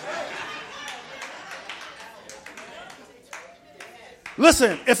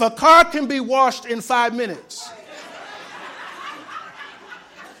 Listen, if a car can be washed in 5 minutes,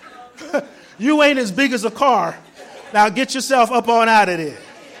 you ain't as big as a car. Now get yourself up on out of there.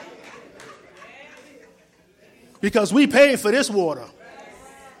 Because we paying for this water.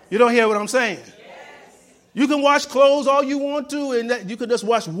 You don't hear what I'm saying? You can wash clothes all you want to, and you can just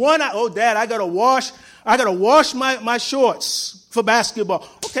wash one. Oh, Dad, I gotta wash my shorts for basketball.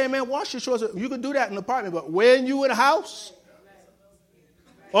 Okay, man, wash your shorts. You can do that in the apartment, but when you in a house,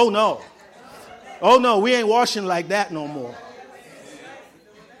 oh no, we ain't washing like that no more.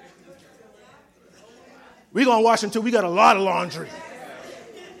 We're gonna wash until we got a lot of laundry.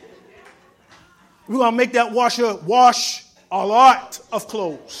 We're gonna make that washer wash a lot of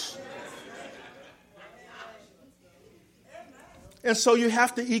clothes. And so you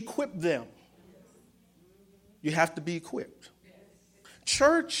have to equip them. You have to be equipped.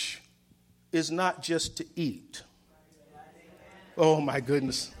 Church is not just to eat. Oh, my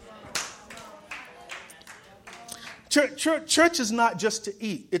goodness. Church is not just to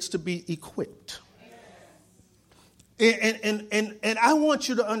eat. It's to be equipped. And I want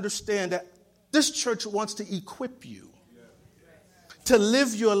you to understand that this church wants to equip you to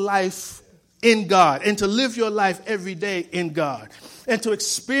live your life in God and to live your life every day in God and to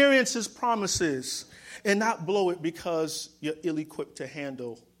experience his promises and not blow it because you're ill-equipped to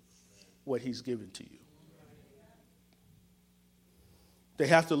handle what he's given to you. They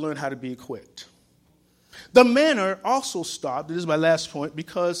have to learn how to be equipped. The manna also stopped, this is my last point,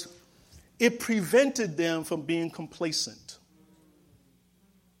 because it prevented them from being complacent.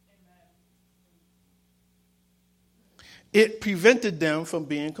 It prevented them from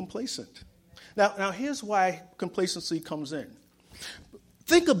being complacent. Now here's why complacency comes in.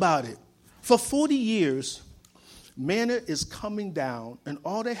 Think about it. For 40 years, manna is coming down, and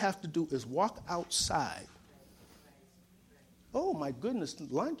all they have to do is walk outside. Oh, my goodness,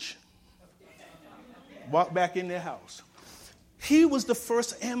 lunch. Walk back in their house. He was the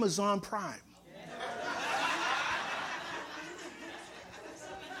first Amazon Prime.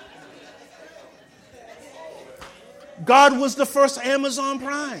 God was the first Amazon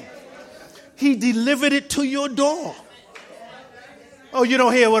Prime. He delivered it to your door. Oh, you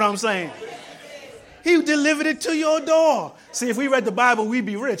don't hear what I'm saying? He delivered it to your door. See, if we read the Bible, we'd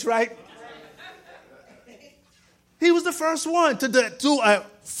be rich, right? He was the first one to do a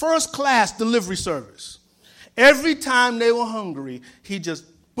first-class delivery service. Every time they were hungry, he just,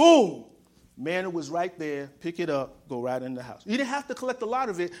 boom, manna was right there, pick it up, go right in the house. You didn't have to collect a lot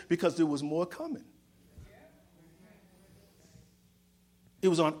of it because there was more coming. It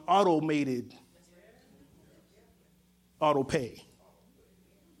was on automated auto pay.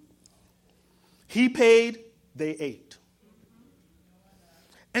 He paid, they ate.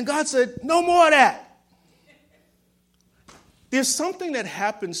 And God said, no more of that. There's something that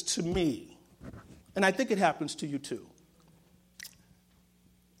happens to me, and I think it happens to you too.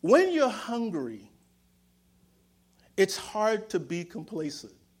 When you're hungry, it's hard to be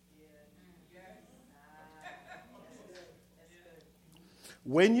complacent.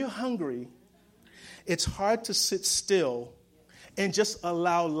 When you're hungry, it's hard to sit still and just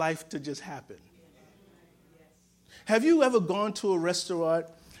allow life to just happen. Have you ever gone to a restaurant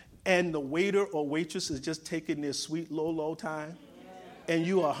and the waiter or waitress is just taking their sweet, low time and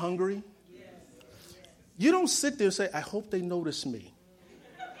you are hungry? You don't sit there and say, I hope they notice me.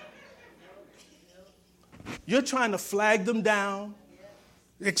 You're trying to flag them down.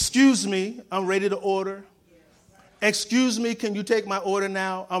 Excuse me, I'm ready to order. Excuse me, can you take my order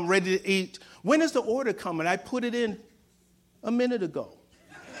now? I'm ready to eat. When is the order coming? I put it in a minute ago.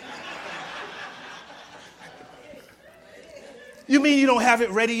 You mean you don't have it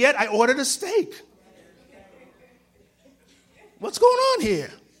ready yet? I ordered a steak. What's going on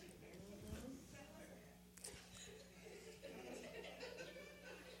here?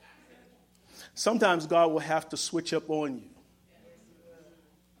 Sometimes God will have to switch up on you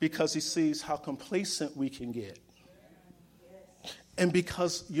because he sees how complacent we can get. And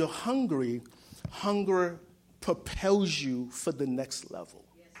because you're hungry, hunger propels you for the next level.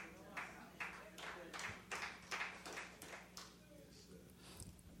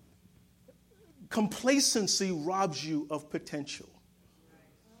 Complacency robs you of potential.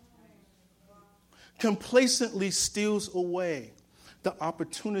 Complacently steals away the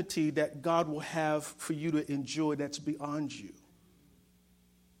opportunity that God will have for you to enjoy that's beyond you.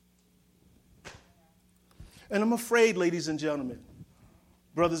 And I'm afraid, ladies and gentlemen,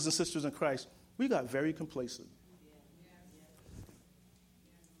 brothers and sisters in Christ, we got very complacent.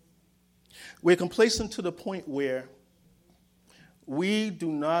 We're complacent to the point where we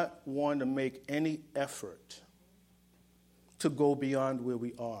do not want to make any effort to go beyond where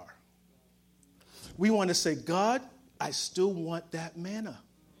we are. We want to say, God, I still want that manna.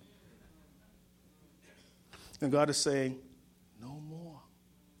 And God is saying, no more.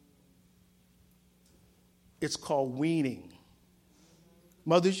 It's called weaning.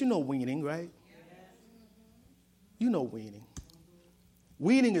 Mothers, you know weaning, right? You know weaning.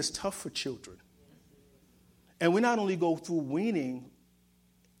 Weaning is tough for children. And we not only go through weaning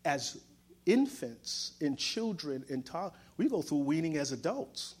as infants and children and toddlers, we go through weaning as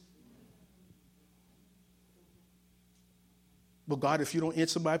adults. But God, if you don't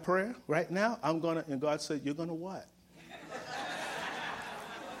answer my prayer right now, I'm going to, and God said, you're going to what?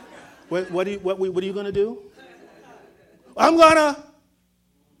 What are you going to do? I'm going to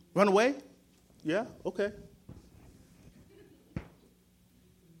run away? Yeah, okay.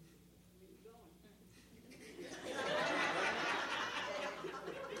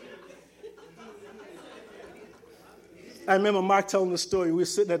 I remember Mark telling the story. We were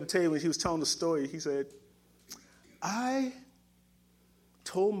sitting at the table and he was telling the story. He said, I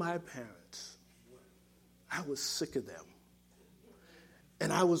told my parents I was sick of them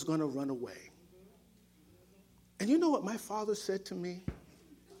and I was going to run away. And you know what my father said to me?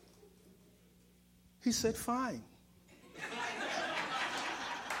 He said, fine.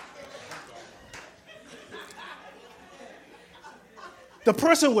 The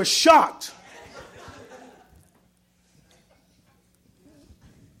person was shocked.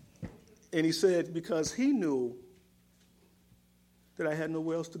 And he said, because he knew that I had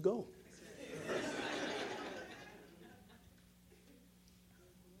nowhere else to go.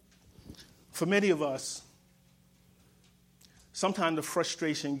 For many of us, sometimes the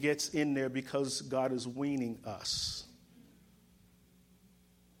frustration gets in there because God is weaning us.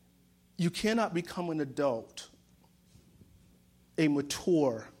 You cannot become an adult, a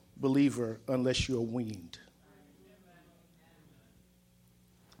mature believer, unless you're weaned.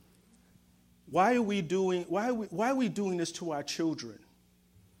 Why are we doing this to our children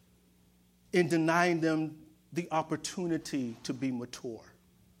in denying them the opportunity to be mature?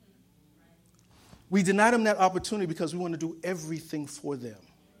 We deny them that opportunity because we want to do everything for them.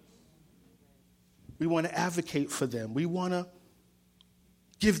 We want to advocate for them. We want to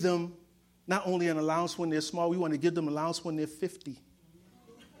give them not only an allowance when they're small, we want to give them an allowance when they're 50.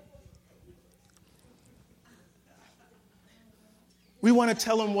 We want to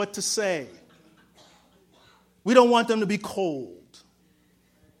tell them what to say. We don't want them to be cold.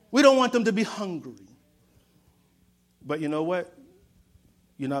 We don't want them to be hungry. But you know what?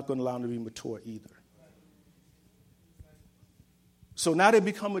 You're not going to allow them to be mature either. So now they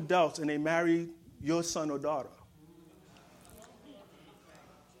become adults and they marry your son or daughter.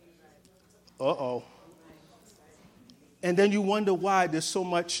 Uh-oh. And then you wonder why there's so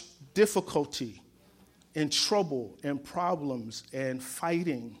much difficulty and trouble and problems and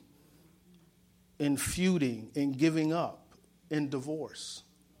fighting and feuding and giving up and divorce.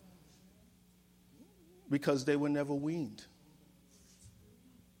 Because they were never weaned.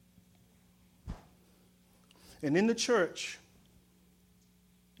 And in the church,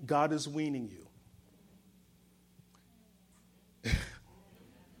 God is weaning you.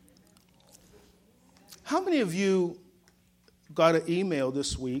 How many of you got an email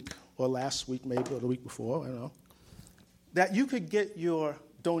this week, or last week maybe, or the week before, I don't know, that you could get your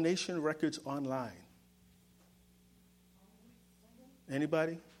donation records online?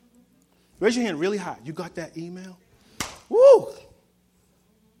 Anybody? Raise your hand really high. You got that email? Woo!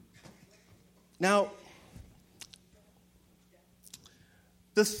 Now,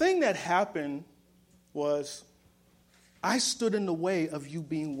 the thing that happened was I stood in the way of you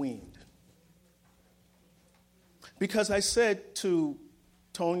being weaned. Because I said to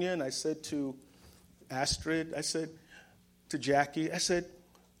Tonya and I said to Astrid, I said to Jackie, I said,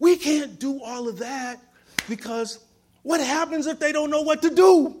 we can't do all of that because what happens if they don't know what to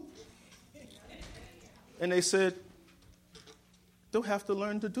do? And they said, they'll have to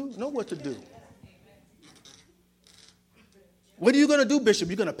learn to know what to do. What are you going to do, Bishop?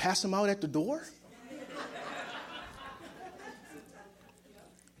 You're going to pass them out at the door?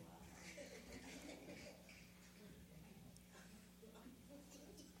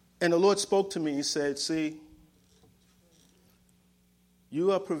 And the Lord spoke to me. He said, see,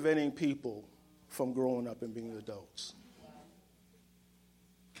 you are preventing people from growing up and being adults.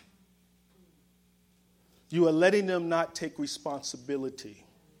 You are letting them not take responsibility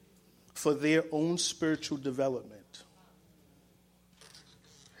for their own spiritual development.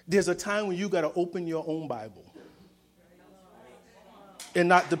 There's a time when you got to open your own Bible and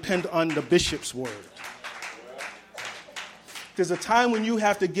not depend on the bishop's word. There's a time when you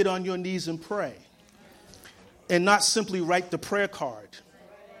have to get on your knees and pray and not simply write the prayer card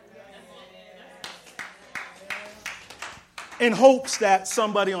in hopes that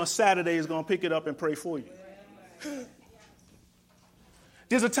somebody on Saturday is going to pick it up and pray for you.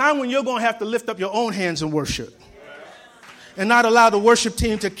 There's a time when you're going to have to lift up your own hands and worship and not allow the worship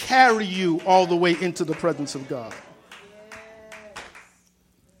team to carry you all the way into the presence of God.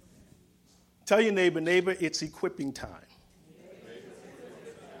 Tell your neighbor, it's equipping time.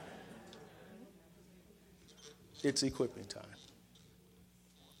 It's equipping time.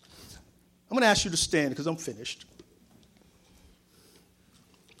 I'm going to ask you to stand because I'm finished.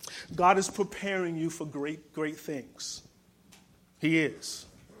 God is preparing you for great, great things. He is.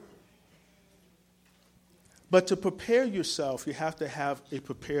 But to prepare yourself, you have to have a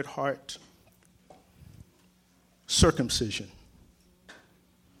prepared heart, circumcision,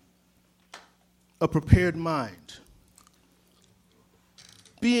 a prepared mind,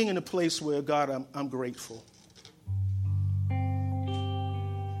 being in a place where, God, I'm grateful.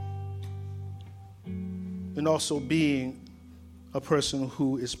 And also being a person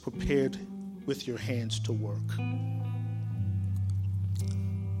who is prepared with your hands to work.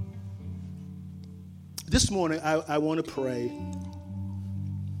 This morning, I want to pray.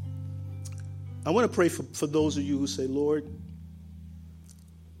 I want to pray for those of you who say, Lord,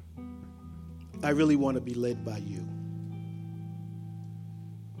 I really want to be led by you.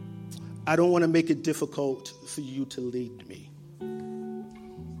 I don't want to make it difficult for you to lead me.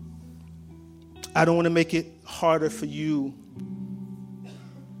 I don't want to make it harder for you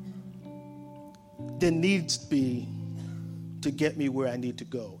than needs to be to get me where I need to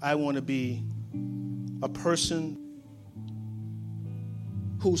go. I want to be a person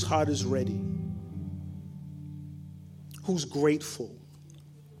whose heart is ready, who's grateful.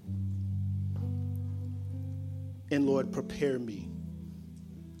 And Lord, prepare me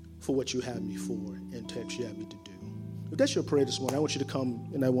for what you have me for and what you have me to do. If that's your prayer this morning, I want you to come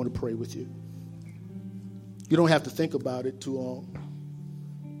and I want to pray with you. You don't have to think about it too long.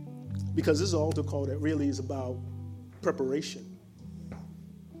 Because this is an altar call that really is about preparation.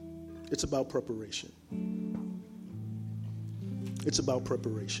 It's about preparation. It's about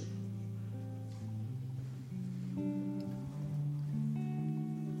preparation.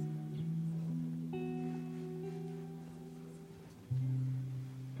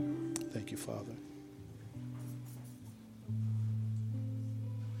 Thank you, Father.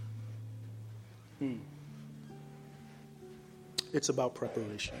 It's about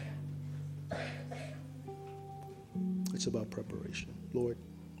preparation. It's about preparation. Lord,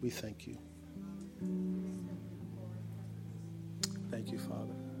 we thank you. Thank you,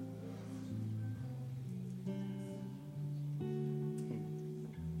 Father.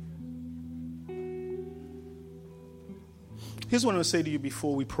 Here's what I'm going to say to you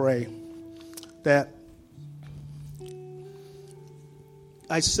before we pray. That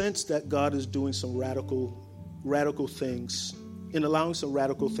I sense that God is doing some radical things and allowing some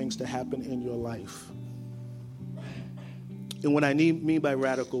radical things to happen in your life. And what I mean by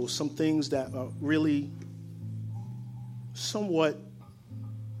radical, some things that are really somewhat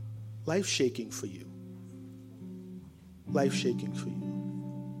life-shaking for you. Life-shaking for you.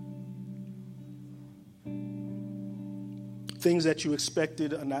 Things that you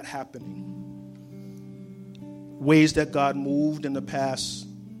expected are not happening. Ways that God moved in the past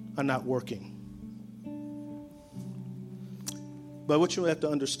are not working. But what you have to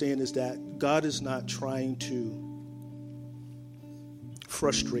understand is that God is not trying to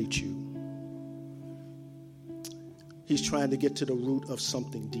frustrate you. He's trying to get to the root of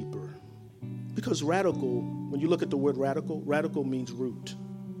something deeper. Because radical, when you look at the word radical, radical means root.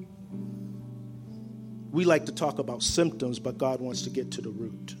 We like to talk about symptoms, but God wants to get to the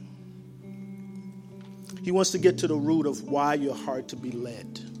root. He wants to get to the root of why you're hard to be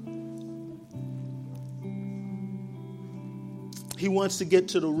led. He wants to get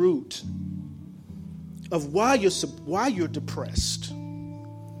to the root of why you're depressed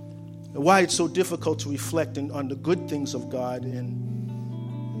and why it's so difficult to reflect on the good things of God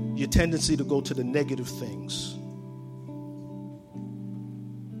and your tendency to go to the negative things.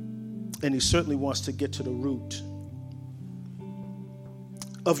 And he certainly wants to get to the root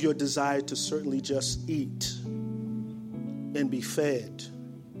of your desire to certainly just eat and be fed,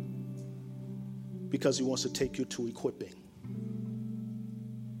 because he wants to take you to equipping.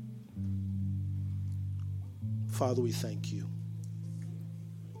 Father, we thank you.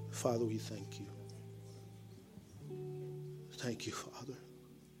 Father, we thank you. Thank you, Father.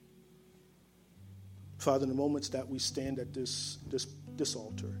 Father, in the moments that we stand at this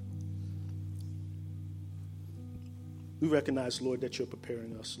altar, we recognize, Lord, that you're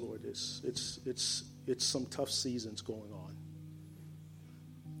preparing us, Lord. It's some tough seasons going on.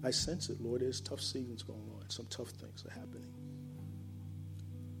 I sense it, Lord. There's tough seasons going on. Some tough things are happening.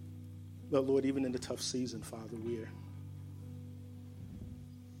 But, Lord, even in the tough season, Father,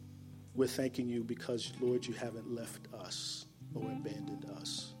 we're thanking you because, Lord, you haven't left us or abandoned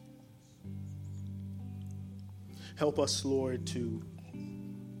us. Help us, Lord, to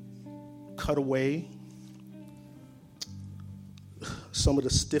cut away some of the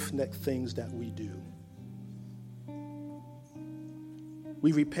stiff-necked things that we do.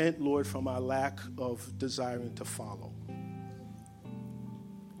 We repent, Lord, from our lack of desiring to follow.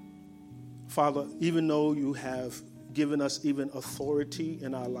 Father, even though you have given us even authority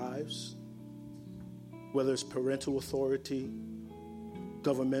in our lives, whether it's parental authority,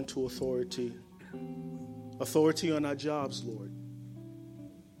 governmental authority, authority on our jobs, Lord.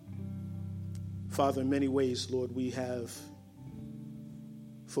 Father, in many ways, Lord, we have,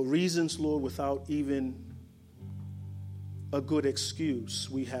 for reasons, Lord, without even a good excuse,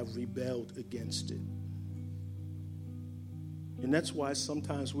 we have rebelled against it. And that's why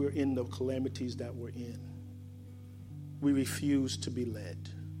sometimes we're in the calamities that we're in. We refuse to be led.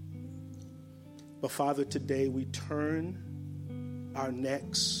 But Father, today we turn our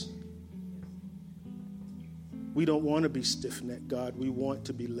necks. We don't want to be stiff-necked, God. We want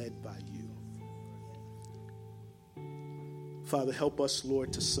to be led by you. Father, help us,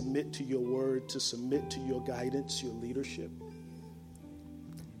 Lord, to submit to your word, to submit to your guidance, your leadership.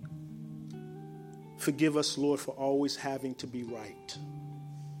 Forgive us, Lord, for always having to be right.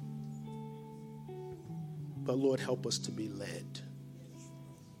 But, Lord, help us to be led.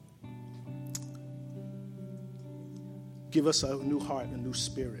 Give us a new heart, a new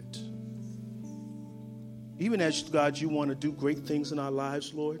spirit. Even as, God, you want to do great things in our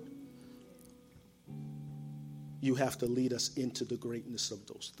lives, Lord, you have to lead us into the greatness of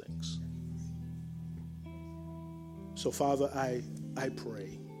those things. So, Father, I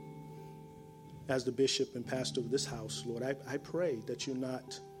pray, as the bishop and pastor of this house, Lord, I pray that you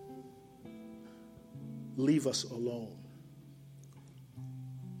not leave us alone.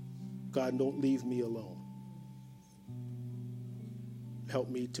 God, don't leave me alone. Help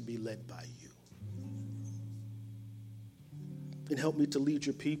me to be led by you. And help me to lead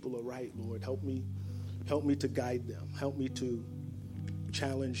your people aright, Lord. Help me to guide them. Help me to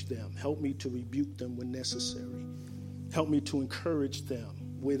challenge them. Help me to rebuke them when necessary. Help me to encourage them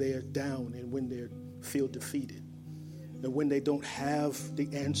where they are down and when they feel defeated. And when they don't have the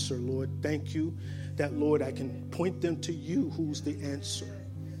answer, Lord, thank you that, Lord, I can point them to you, who's the answer,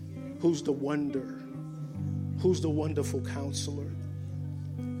 who's the wonder, who's the wonderful counselor.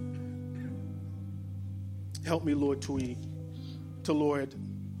 Help me, Lord, to Lord,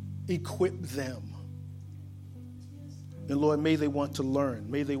 equip them. And Lord, may they want to learn.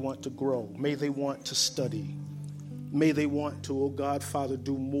 May they want to grow. May they want to study. May they want to, oh God, Father,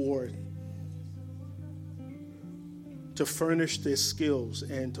 do more to furnish their skills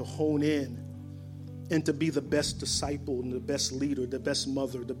and to hone in and to be the best disciple and the best leader, the best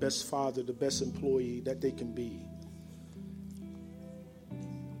mother, the best father, the best employee that they can be.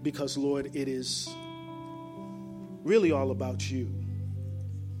 Because, Lord, it is really all about you.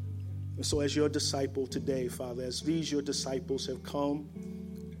 And so as your disciple today, Father, as these your disciples have come,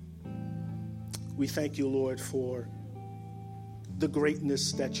 we thank you, Lord, for the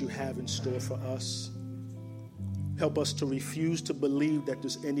greatness that you have in store for us. Help us to refuse to believe that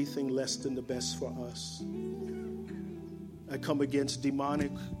there's anything less than the best for us. I come against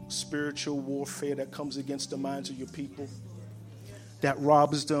demonic spiritual warfare that comes against the minds of your people, that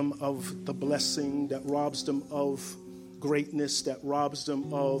robs them of the blessing, that robs them of greatness, that robs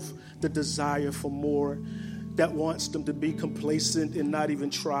them of the desire for more, that wants them to be complacent and not even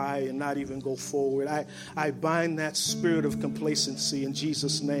try and not even go forward. I bind that spirit of complacency in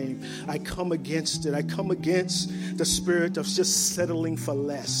Jesus' name. I come against it. I come against the spirit of just settling for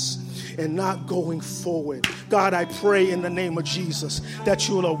less and not going forward. God, I pray in the name of Jesus that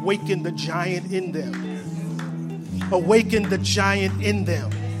you will awaken the giant in them. Awaken the giant in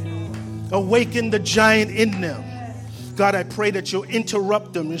them. Awaken the giant in them. God, I pray that you'll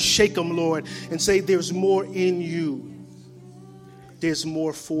interrupt them and shake them, Lord, and say there's more in you. There's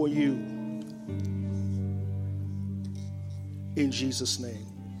more for you. In Jesus' name.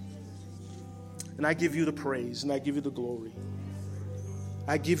 And I give you the praise and I give you the glory.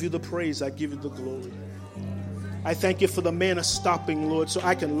 I give you the praise. I give you the glory. I thank you for the manna stopping, Lord, so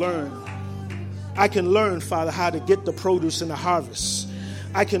I can learn. I can learn, Father, how to get the produce and the harvest.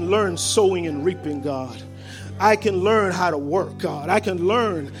 I can learn sowing and reaping, God. I can learn how to work, God. I can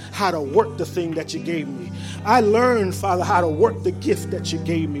learn how to work the thing that you gave me. I learned, Father, how to work the gift that you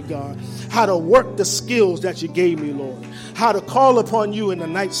gave me, God. How to work the skills that you gave me, Lord. How to call upon you in the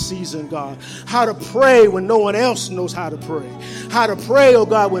night season, God. How to pray when no one else knows how to pray. How to pray, oh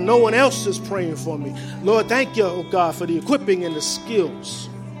God, when no one else is praying for me. Lord, thank you, oh God, for the equipping and the skills.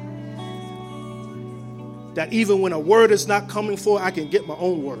 That even when a word is not coming forth, I can get my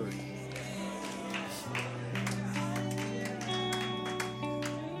own word.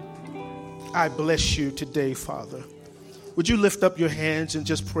 I bless you today, Father. Would you lift up your hands and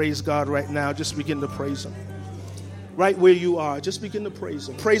just praise God right now? Just begin to praise him. Right where you are, just begin to praise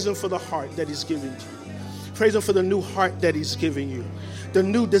him. Praise him for the heart that he's given to you. Praise him for the new heart that he's giving you. The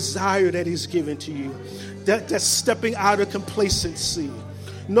new desire that he's given to you. That's stepping out of complacency.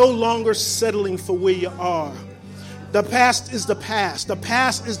 No longer settling for where you are. The past is the past. The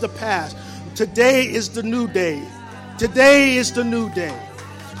past is the past. Today is the new day. Today is the new day.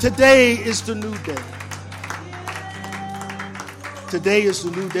 Today is the new day. Today is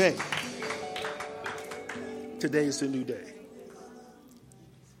the new day. Today is the new day.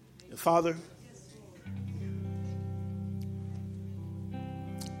 And Father,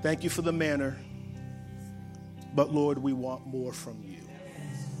 thank you for the manna, but Lord, we want more from you.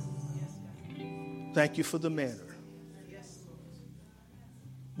 Thank you for the manna,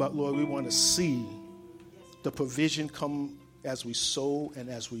 but Lord, we want to see the provision come as we sow and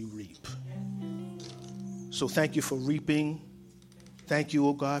as we reap. So thank you for reaping. Thank you,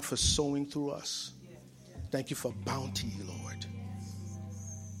 oh God, for sowing through us. Thank you for bounty, Lord.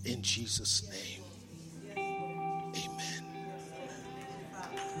 In Jesus' name. Amen.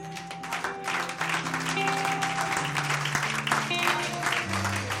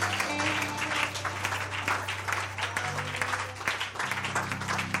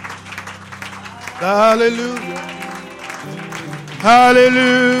 Hallelujah.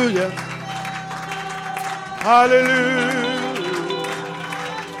 Hallelujah. Hallelujah.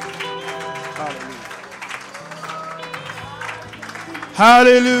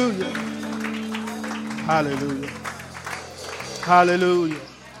 Hallelujah. Hallelujah. Hallelujah.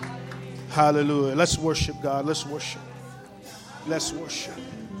 Hallelujah. Let's worship God. Let's worship. Let's worship.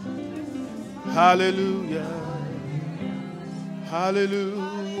 Hallelujah.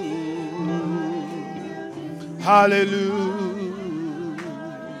 Hallelujah. Hallelujah.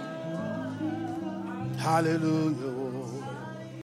 Hallelujah.